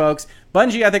conspiracies, folks,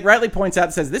 Bungie, I think, rightly points out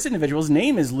and says this individual's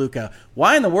name is Luca.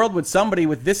 Why in the world would somebody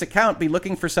with this account be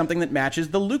looking for something that matches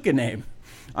the Luca name?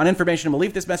 On information and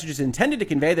belief, this message is intended to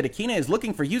convey that Akina is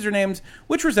looking for usernames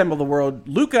which resemble the word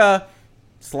Luca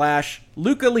 /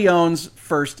 Luca Leone's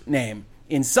first name.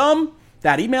 In sum,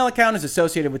 that email account is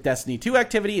associated with Destiny 2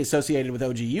 activity, associated with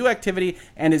OGU activity,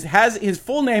 and has his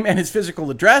full name and his physical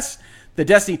address. The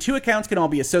Destiny 2 accounts can all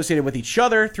be associated with each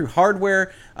other through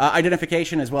hardware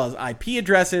identification as well as IP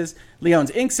addresses.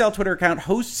 Leon's Inkcell Twitter account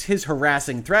hosts his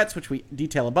harassing threats, which we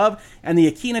detail above. And the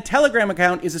Akina Telegram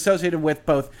account is associated with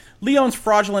both Leon's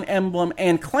fraudulent emblem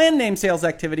and clan name sales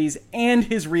activities and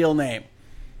his real name.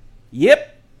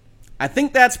 Yep. I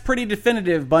think that's pretty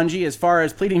definitive, Bungie, as far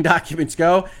as pleading documents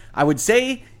go. I would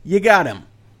say you got him.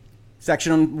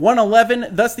 Section 111,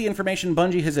 thus the information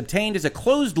Bungie has obtained is a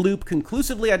closed loop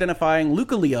conclusively identifying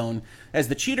Luca Leone as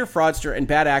the cheater, fraudster, and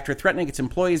bad actor threatening its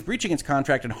employees, breaching its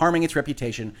contract, and harming its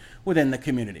reputation within the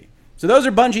community. So those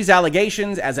are Bungie's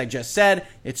allegations. As I just said,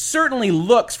 it certainly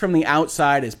looks from the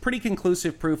outside as pretty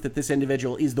conclusive proof that this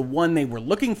individual is the one they were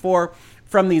looking for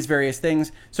from these various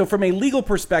things. So from a legal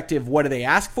perspective, what do they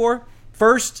ask for?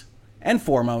 First and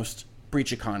foremost,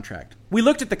 breach of contract. We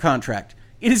looked at the contract.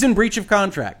 It is in breach of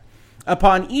contract.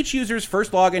 Upon each user's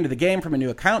first login to the game from a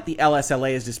new account, the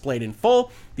LSLA is displayed in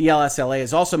full. The LSLA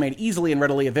is also made easily and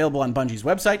readily available on Bungie's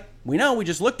website. We know, we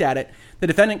just looked at it. The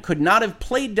defendant could not have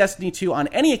played Destiny 2 on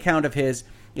any account of his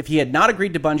if he had not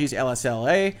agreed to Bungie's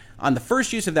LSLA. On the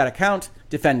first use of that account,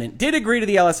 defendant did agree to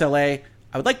the LSLA.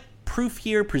 I would like proof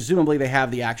here. Presumably they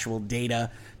have the actual data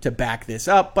to back this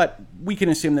up, but we can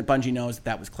assume that Bungie knows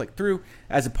that was clicked through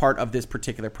as a part of this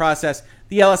particular process.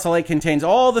 The LSLA contains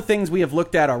all the things we have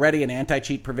looked at already: an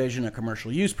anti-cheat provision, a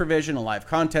commercial use provision, a live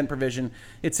content provision,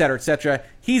 etc., etc.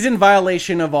 He's in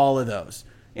violation of all of those.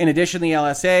 In addition, the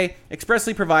LSA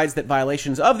expressly provides that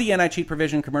violations of the anti-cheat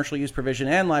provision, commercial use provision,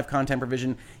 and live content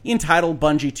provision entitle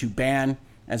Bungie to ban,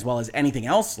 as well as anything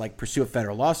else, like pursue a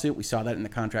federal lawsuit. We saw that in the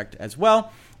contract as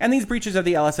well. And these breaches of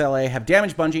the LSLA have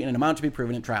damaged Bungie in an amount to be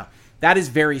proven at trial. That is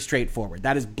very straightforward.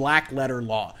 That is black letter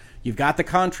law. You've got the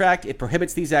contract. It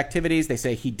prohibits these activities. They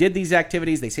say he did these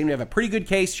activities. They seem to have a pretty good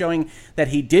case showing that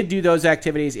he did do those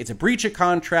activities. It's a breach of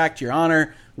contract, Your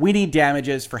Honor. We need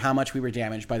damages for how much we were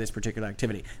damaged by this particular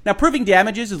activity. Now, proving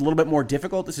damages is a little bit more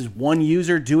difficult. This is one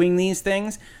user doing these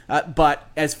things. But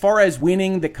as far as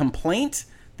winning the complaint,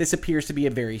 this appears to be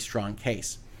a very strong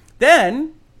case.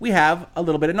 Then we have a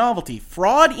little bit of novelty.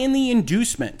 Fraud in the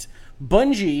inducement.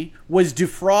 Bungie was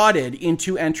defrauded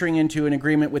into entering into an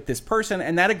agreement with this person,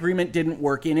 and that agreement didn't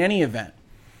work in any event.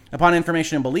 Upon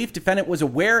information and belief, defendant was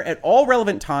aware at all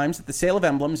relevant times that the sale of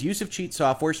emblems, use of cheat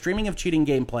software, streaming of cheating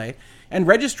gameplay, and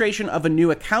registration of a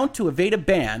new account to evade a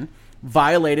ban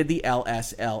violated the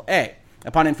LSLA.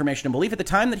 Upon information and belief at the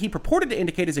time that he purported to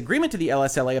indicate his agreement to the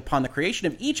LSLA upon the creation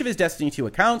of each of his Destiny 2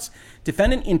 accounts,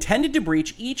 defendant intended to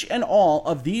breach each and all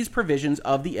of these provisions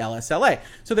of the LSLA.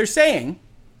 So they're saying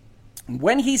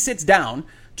when he sits down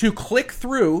to click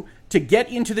through to get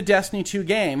into the Destiny 2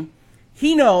 game,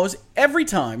 he knows every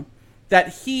time that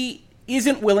he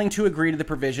isn't willing to agree to the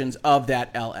provisions of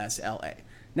that LSLA.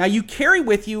 Now, you carry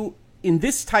with you in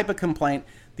this type of complaint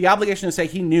the obligation to say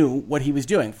he knew what he was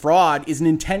doing. Fraud is an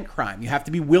intent crime. You have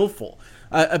to be willful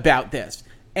about this.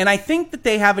 And I think that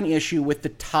they have an issue with the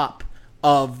top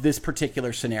of this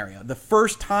particular scenario. The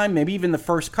first time, maybe even the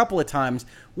first couple of times,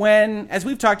 when, as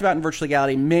we've talked about in Virtual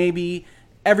Legality, maybe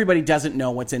everybody doesn't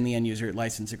know what's in the end user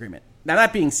license agreement. Now,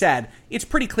 that being said, it's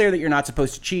pretty clear that you're not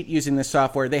supposed to cheat using this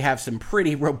software. They have some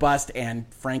pretty robust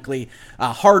and, frankly,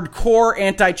 hardcore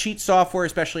anti-cheat software,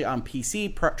 especially on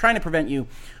PC, trying to prevent you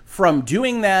from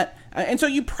doing that. And so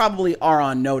you probably are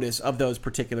on notice of those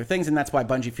particular things, and that's why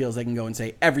Bungie feels they can go and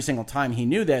say every single time he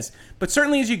knew this. But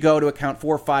certainly as you go to account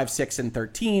 4, 5, 6, and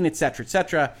 13,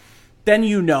 etc., then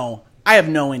you know I have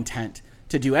no intent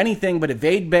to do anything but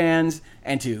evade bans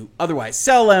and to otherwise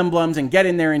sell emblems and get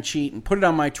in there and cheat and put it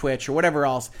on my Twitch or whatever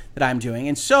else that I'm doing.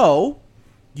 And so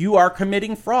you are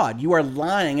committing fraud. You are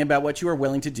lying about what you are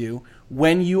willing to do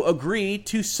when you agree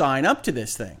to sign up to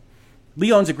this thing.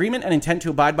 Leon's agreement and intent to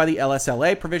abide by the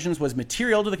LSLA provisions was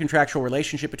material to the contractual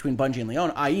relationship between Bungie and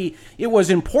Leon, i.e., it was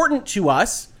important to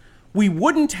us. We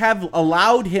wouldn't have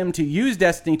allowed him to use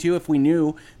Destiny 2 if we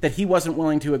knew that he wasn't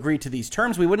willing to agree to these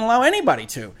terms. We wouldn't allow anybody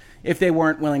to if they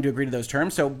weren't willing to agree to those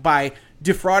terms. So by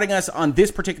defrauding us on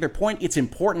this particular point, it's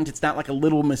important. It's not like a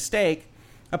little mistake.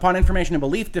 Upon information and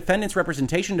belief, defendant's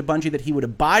representation to Bungie that he would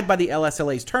abide by the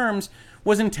LSLA's terms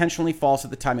was intentionally false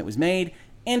at the time it was made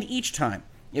and each time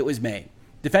it was made.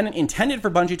 Defendant intended for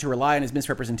Bungie to rely on his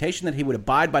misrepresentation that he would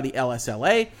abide by the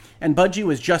LSLA, and Bungie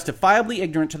was justifiably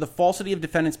ignorant to the falsity of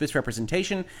defendant's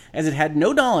misrepresentation, as it had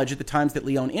no knowledge at the times that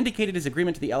Leon indicated his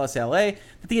agreement to the LSLA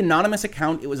that the anonymous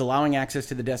account it was allowing access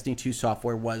to the Destiny 2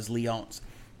 software was Leon's.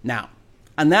 Now,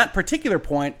 on that particular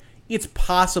point, it's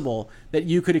possible that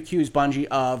you could accuse Bungie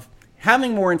of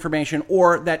having more information,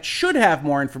 or that should have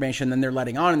more information than they're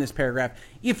letting on in this paragraph.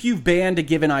 If you've banned a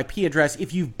given IP address,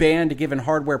 if you've banned a given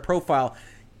hardware profile,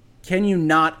 can you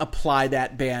not apply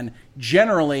that ban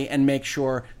generally and make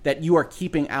sure that you are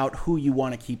keeping out who you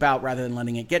want to keep out rather than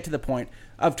letting it get to the point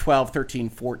of 12, 13,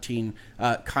 14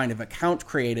 kind of account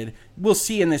created? We'll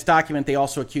see in this document they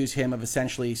also accuse him of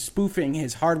essentially spoofing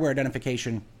his hardware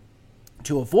identification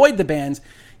to avoid the bans,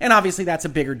 and obviously that's a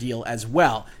bigger deal as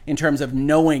well in terms of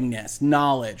knowingness,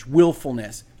 knowledge,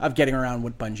 willfulness of getting around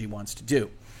what Bungie wants to do.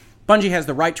 Bungie has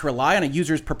the right to rely on a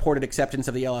user's purported acceptance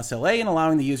of the LSLA in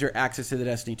allowing the user access to the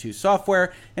Destiny 2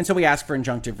 software, and so we ask for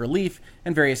injunctive relief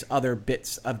and various other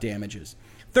bits of damages.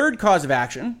 Third cause of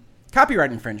action,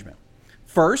 copyright infringement.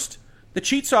 First, the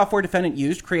cheat software defendant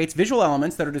used creates visual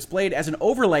elements that are displayed as an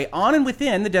overlay on and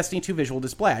within the Destiny 2 visual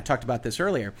display. I talked about this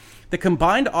earlier. The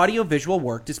combined audio-visual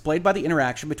work displayed by the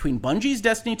interaction between Bungie's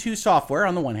Destiny 2 software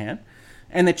on the one hand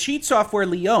and the cheat software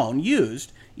Leon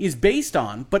used is based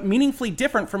on, but meaningfully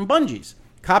different from Bungie's,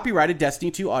 copyrighted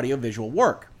Destiny 2 audio-visual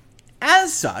work.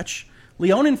 As such,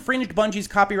 Leon infringed Bungie's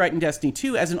copyright in Destiny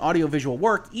 2 as an audio-visual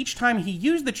work each time he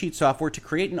used the cheat software to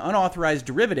create an unauthorized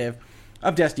derivative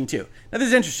of Destiny 2. Now, this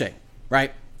is interesting,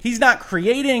 right? He's not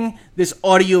creating this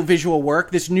audio-visual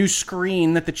work, this new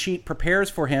screen that the cheat prepares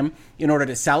for him in order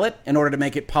to sell it, in order to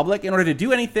make it public, in order to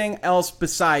do anything else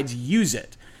besides use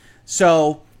it.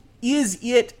 So, is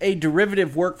it a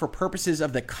derivative work for purposes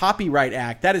of the Copyright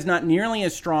Act? That is not nearly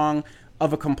as strong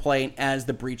of a complaint as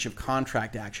the breach of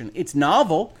contract action. It's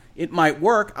novel. It might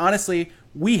work. Honestly,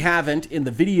 we haven't, in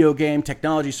the video game,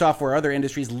 technology, software, other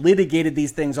industries, litigated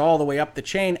these things all the way up the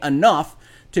chain enough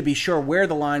to be sure where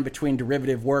the line between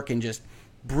derivative work and just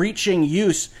breaching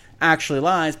use actually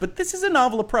lies. But this is a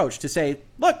novel approach to say,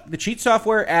 look, the cheat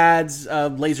software adds a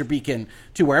laser beacon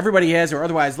to where everybody is, or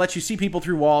otherwise lets you see people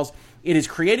through walls. It is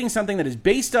creating something that is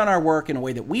based on our work in a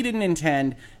way that we didn't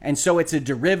intend, and so it's a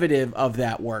derivative of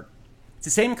that work. It's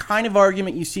the same kind of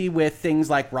argument you see with things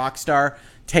like Rockstar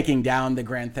taking down the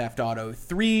Grand Theft Auto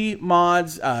 3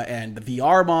 mods and the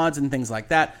VR mods and things like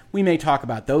that. We may talk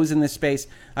about those in this space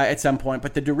at some point,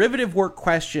 but the derivative work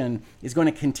question is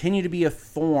going to continue to be a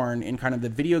thorn in kind of the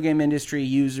video game industry,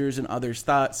 users, and other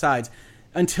sides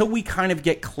until we kind of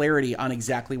get clarity on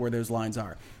exactly where those lines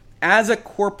are. as a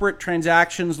corporate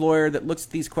transactions lawyer that looks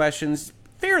at these questions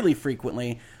fairly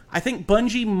frequently, I think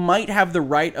Bungie might have the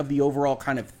right of the overall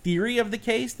kind of theory of the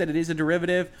case that it is a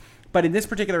derivative. But in this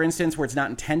particular instance, where it's not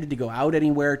intended to go out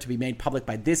anywhere to be made public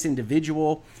by this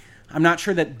individual, I'm not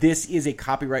sure that this is a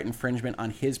copyright infringement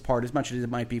on his part as much as it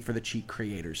might be for the cheat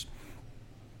creators.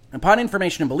 Upon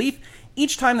information and belief,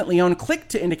 each time that Leon clicked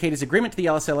to indicate his agreement to the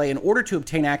LSLA in order to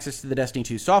obtain access to the Destiny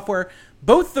 2 software,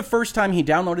 both the first time he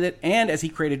downloaded it and as he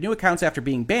created new accounts after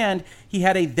being banned, he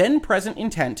had a then-present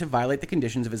intent to violate the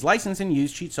conditions of his license and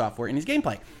use cheat software in his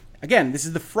gameplay. Again, this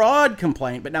is the fraud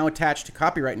complaint, but now attached to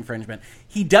copyright infringement.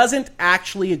 He doesn't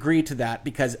actually agree to that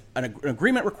because an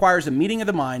agreement requires a meeting of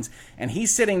the minds, and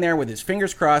he's sitting there with his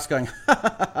fingers crossed going, ha,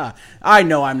 ha, ha, ha, I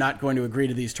know I'm not going to agree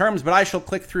to these terms, but I shall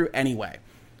click through anyway.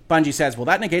 Bungie says, well,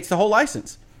 that negates the whole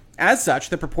license. As such,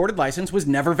 the purported license was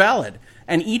never valid,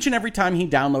 and each and every time he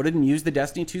downloaded and used the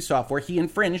Destiny 2 software, he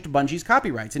infringed Bungie's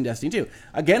copyrights in Destiny 2.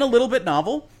 Again, a little bit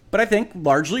novel, but I think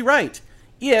largely right.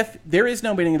 If there is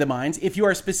no meeting of the minds, if you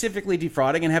are specifically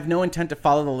defrauding and have no intent to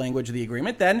follow the language of the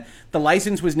agreement, then the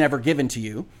license was never given to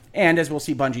you. And as we'll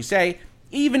see Bungie say,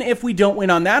 even if we don't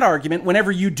win on that argument,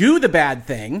 whenever you do the bad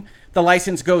thing, the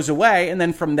license goes away, and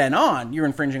then from then on, you're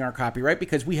infringing our copyright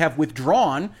because we have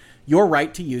withdrawn your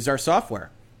right to use our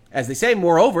software. As they say,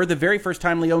 moreover, the very first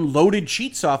time Leon loaded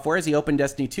cheat software as he opened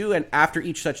Destiny 2, and after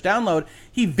each such download,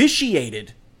 he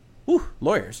vitiated,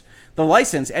 lawyers, the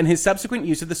license, and his subsequent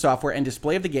use of the software and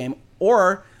display of the game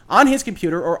or on his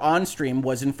computer or on stream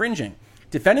was infringing.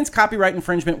 Defendant's copyright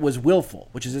infringement was willful,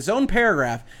 which is its own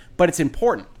paragraph, but it's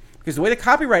important. Because the way the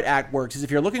Copyright Act works is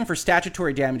if you're looking for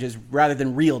statutory damages rather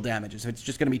than real damages, if it's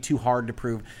just going to be too hard to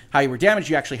prove how you were damaged,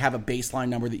 you actually have a baseline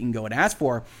number that you can go and ask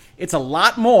for. It's a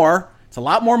lot more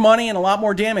money and a lot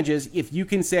more damages if you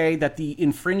can say that the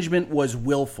infringement was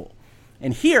willful.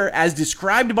 And here, as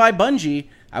described by Bungie,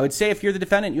 I would say if you're the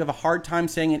defendant, you have a hard time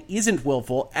saying it isn't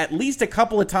willful at least a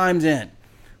couple of times in.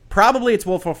 Probably it's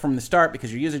willful from the start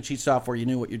because you're using cheat software, you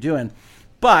knew what you're doing.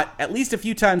 But at least a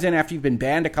few times in, after you've been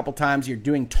banned a couple times, you're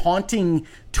doing taunting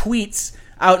tweets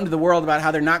out into the world about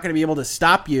how they're not going to be able to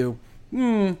stop you.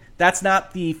 That's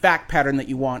not the fact pattern that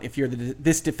you want if you're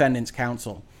this defendant's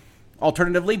counsel.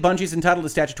 Alternatively, Bungie is entitled to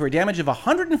statutory damage of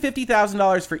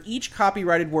 $150,000 for each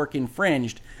copyrighted work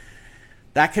infringed.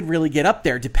 That could really get up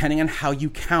there depending on how you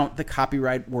count the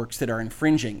copyright works that are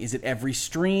infringing. Is it every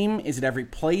stream? Is it every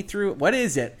playthrough? What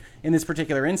is it in this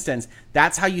particular instance?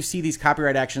 That's how you see these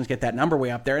copyright actions get that number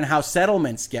way up there and how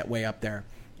settlements get way up there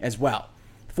as well.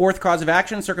 Fourth cause of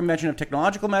action, circumvention of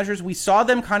technological measures. We saw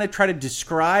them kind of try to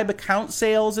describe account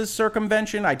sales as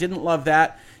circumvention. I didn't love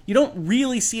that. You don't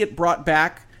really see it brought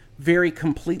back very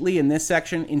completely in this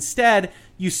section. Instead,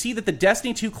 you see that the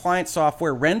Destiny 2 client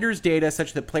software renders data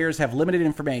such that players have limited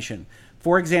information.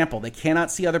 For example, they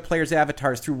cannot see other players'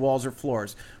 avatars through walls or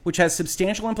floors, which has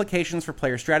substantial implications for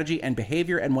player strategy and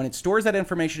behavior, and when it stores that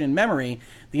information in memory,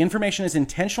 the information is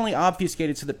intentionally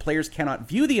obfuscated so that players cannot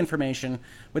view the information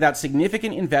without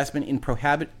significant investment in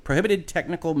prohibited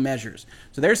technical measures.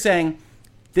 So they're saying,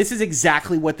 this is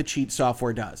exactly what the cheat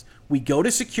software does. We go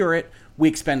to secure it, we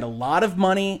expend a lot of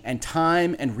money and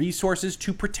time and resources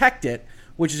to protect it,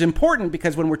 which is important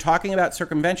because when we're talking about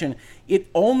circumvention, it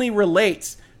only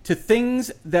relates to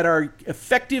things that are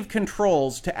effective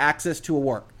controls to access to a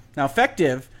work. Now,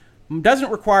 effective doesn't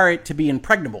require it to be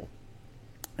impregnable.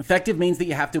 Effective means that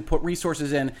you have to put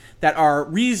resources in that are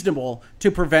reasonable to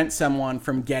prevent someone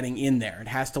from getting in there. It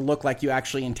has to look like you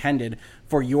actually intended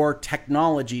for your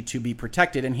technology to be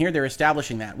protected. And here they're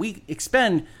establishing that. We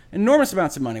expend enormous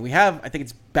amounts of money. We have, I think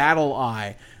it's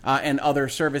BattleEye and other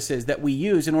services that we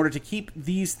use in order to keep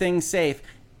these things safe.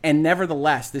 And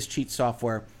nevertheless, this cheat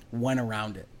software went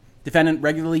around it. Defendant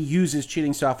regularly uses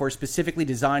cheating software specifically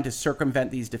designed to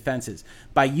circumvent these defenses.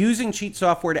 By using cheat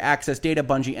software to access data,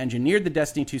 Bungie engineered the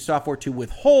Destiny 2 software to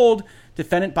withhold.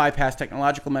 Defendant bypassed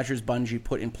technological measures Bungie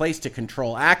put in place to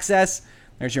control access.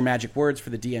 There's your magic words for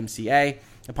the DMCA.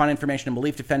 Upon information and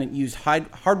belief, defendant used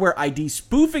hardware ID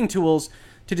spoofing tools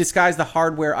to disguise the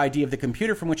hardware ID of the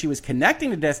computer from which he was connecting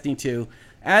to Destiny 2.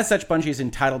 As such, Bungie is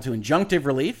entitled to injunctive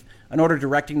relief, an order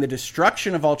directing the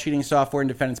destruction of all cheating software in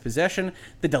defendant's possession,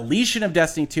 the deletion of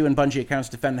Destiny 2 and Bungie accounts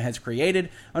defendant has created,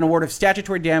 an award of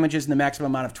statutory damages in the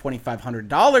maximum amount of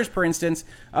 $2,500 per instance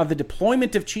of the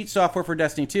deployment of cheat software for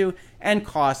Destiny 2, and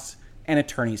costs and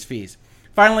attorney's fees.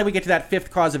 Finally, we get to that fifth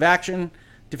cause of action,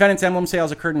 Defendant's emblem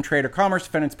sales occurred in trade or commerce.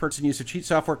 Defendant's purchase and use of cheat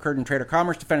software occurred in trade or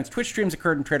commerce. Defendant's Twitch streams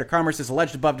occurred in trade or commerce. As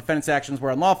alleged above, defendant's actions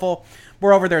were unlawful.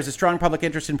 Moreover, there is a strong public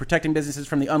interest in protecting businesses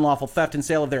from the unlawful theft and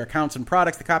sale of their accounts and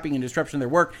products, the copying and disruption of their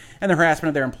work, and the harassment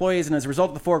of their employees. And as a result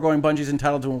of the foregoing, Bungie is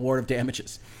entitled to an award of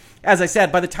damages. As I said,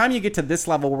 by the time you get to this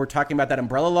level where we're talking about that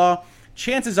umbrella law,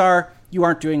 chances are you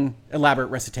aren't doing elaborate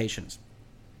recitations.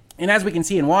 And as we can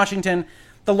see in Washington,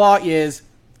 the law is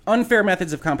unfair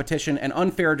methods of competition and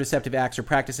unfair or deceptive acts or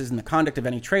practices in the conduct of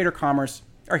any trade or commerce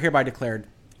are hereby declared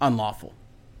unlawful.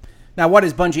 Now, what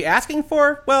is Bungie asking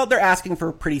for? Well, they're asking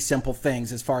for pretty simple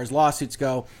things as far as lawsuits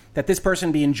go. That this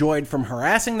person be enjoined from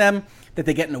harassing them, that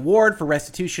they get an award for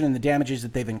restitution and the damages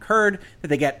that they've incurred, that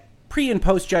they get pre- and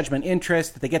post-judgment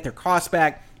interest, that they get their costs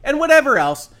back, and whatever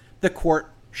else the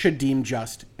court should deem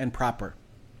just and proper.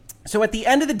 So at the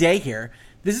end of the day here,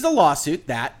 this is a lawsuit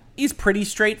that is pretty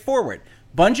straightforward.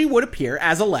 Bungie would appear,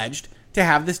 as alleged, to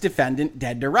have this defendant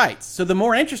dead to rights. So the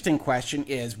more interesting question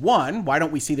is, one, why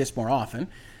don't we see this more often?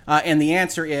 And the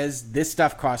answer is this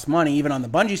stuff costs money, even on the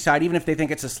Bungie side, even if they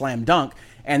think it's a slam dunk.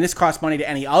 And this costs money to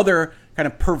any other kind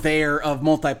of purveyor of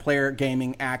multiplayer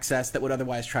gaming access that would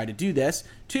otherwise try to do this.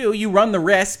 Two, you run the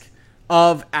risk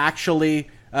of actually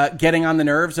getting on the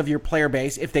nerves of your player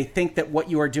base if they think that what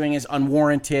you are doing is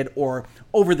unwarranted or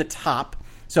over the top.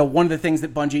 So one of the things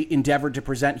that Bungie endeavored to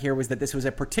present here was that this was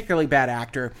a particularly bad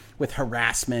actor with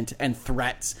harassment and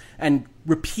threats and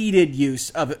repeated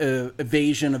use of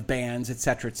evasion of bans,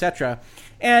 etc., etc.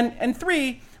 And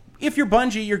three, if you're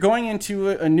Bungie, you're going into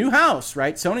a new house,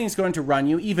 right? Sony is going to run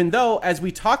you, even though, as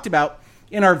we talked about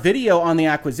in our video on the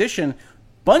acquisition,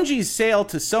 Bungie's sale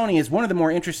to Sony is one of the more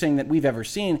interesting that we've ever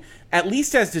seen, at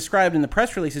least as described in the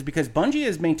press releases, because Bungie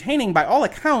is maintaining, by all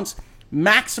accounts,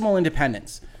 maximal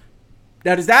independence.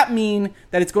 Now, does that mean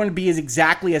that it's going to be as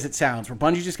exactly as it sounds, where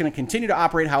Bungie's just going to continue to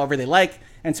operate however they like,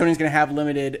 and Sony's going to have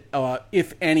limited,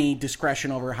 if any, discretion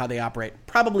over how they operate?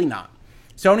 Probably not.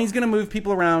 Sony's going to move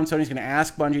people around. Sony's going to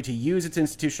ask Bungie to use its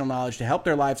institutional knowledge to help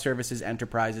their live services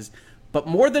enterprises. But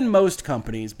more than most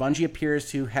companies, Bungie appears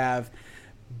to have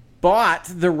bought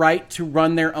the right to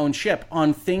run their own ship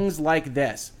on things like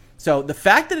this. So the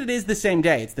fact that it is the same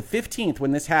day, it's the 15th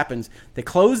when this happens, they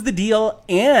close the deal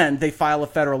and they file a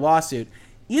federal lawsuit,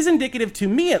 is indicative, to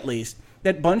me at least,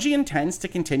 that Bungie intends to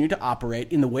continue to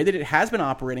operate in the way that it has been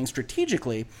operating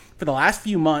strategically for the last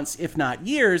few months, if not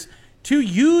years, to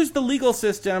use the legal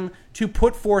system to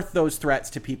put forth those threats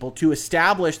to people, to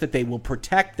establish that they will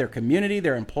protect their community,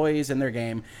 their employees, and their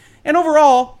game. And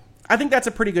overall, I think that's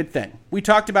a pretty good thing. We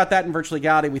talked about that in Virtual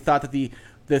Legality. We thought that the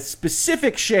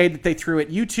specific shade that they threw at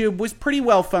YouTube was pretty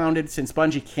well-founded, since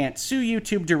Bungie can't sue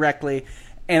YouTube directly.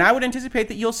 And I would anticipate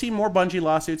that you'll see more Bungie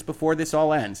lawsuits before this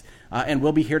all ends. And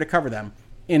we'll be here to cover them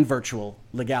in Virtual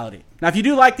Legality. Now, if you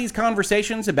do like these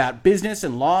conversations about business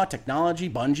and law, technology,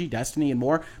 Bungie, Destiny, and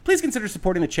more, please consider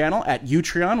supporting the channel at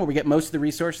Utreon, where we get most of the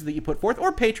resources that you put forth,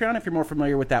 or Patreon if you're more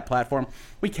familiar with that platform.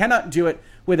 We cannot do it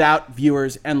without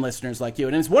viewers and listeners like you.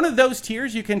 And as one of those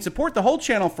tiers, you can support the whole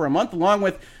channel for a month, along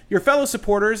with your fellow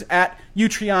supporters at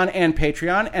Utreon and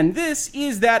Patreon. And this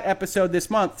is that episode this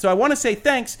month. So I want to say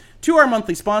thanks to our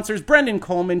monthly sponsors, Brendan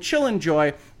Coleman, Chill &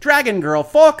 Joy, Dragon Girl,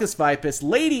 Falcus Vipus,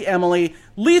 Lady Emily,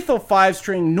 Lethal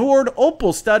 5-String, Nord,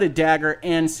 Opal Studded Dagger,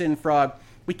 and Sinfrog.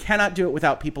 We cannot do it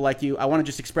without people like you. I want to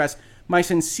just express my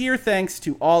sincere thanks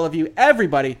to all of you,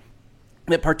 everybody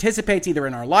that participates either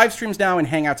in our live streams now in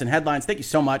Hangouts and Headlines. Thank you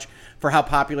so much for how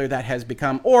popular that has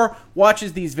become, or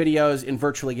watches these videos in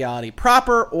Virtual Legality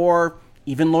proper, or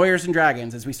even Lawyers and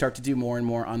Dragons, as we start to do more and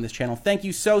more on this channel. Thank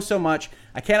you so, so much.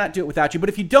 I cannot do it without you. But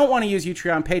if you don't want to use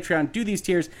Utreon, Patreon, do these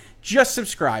tiers, just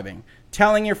subscribing,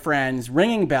 telling your friends,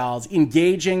 ringing bells,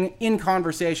 engaging in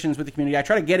conversations with the community. I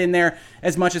try to get in there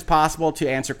as much as possible to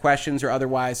answer questions or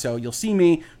otherwise, so you'll see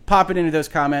me popping into those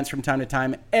comments from time to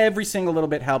time. Every single little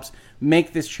bit helps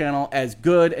make this channel as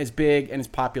good, as big, and as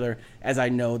popular as I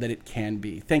know that it can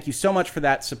be. Thank you so much for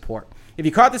that support. If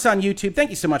you caught this on YouTube, thank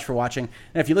you so much for watching.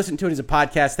 And if you listen to it as a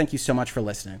podcast, thank you so much for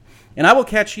listening. And I will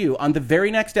catch you on the very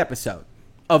next episode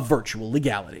of Virtual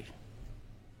Legality.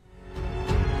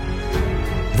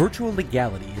 Virtual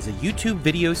Legality is a YouTube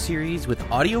video series with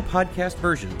audio podcast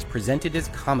versions presented as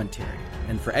commentary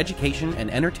and for education and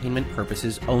entertainment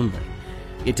purposes only.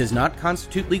 It does not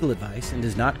constitute legal advice and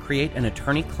does not create an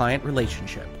attorney-client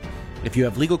relationship. If you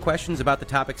have legal questions about the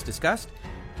topics discussed,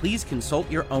 please consult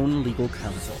your own legal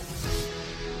counsel.